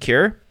ultra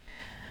secure.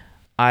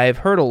 I've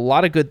heard a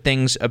lot of good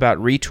things about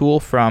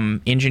Retool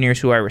from engineers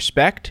who I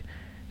respect,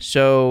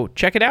 so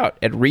check it out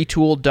at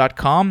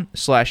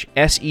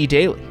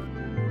retool.com/sedaily.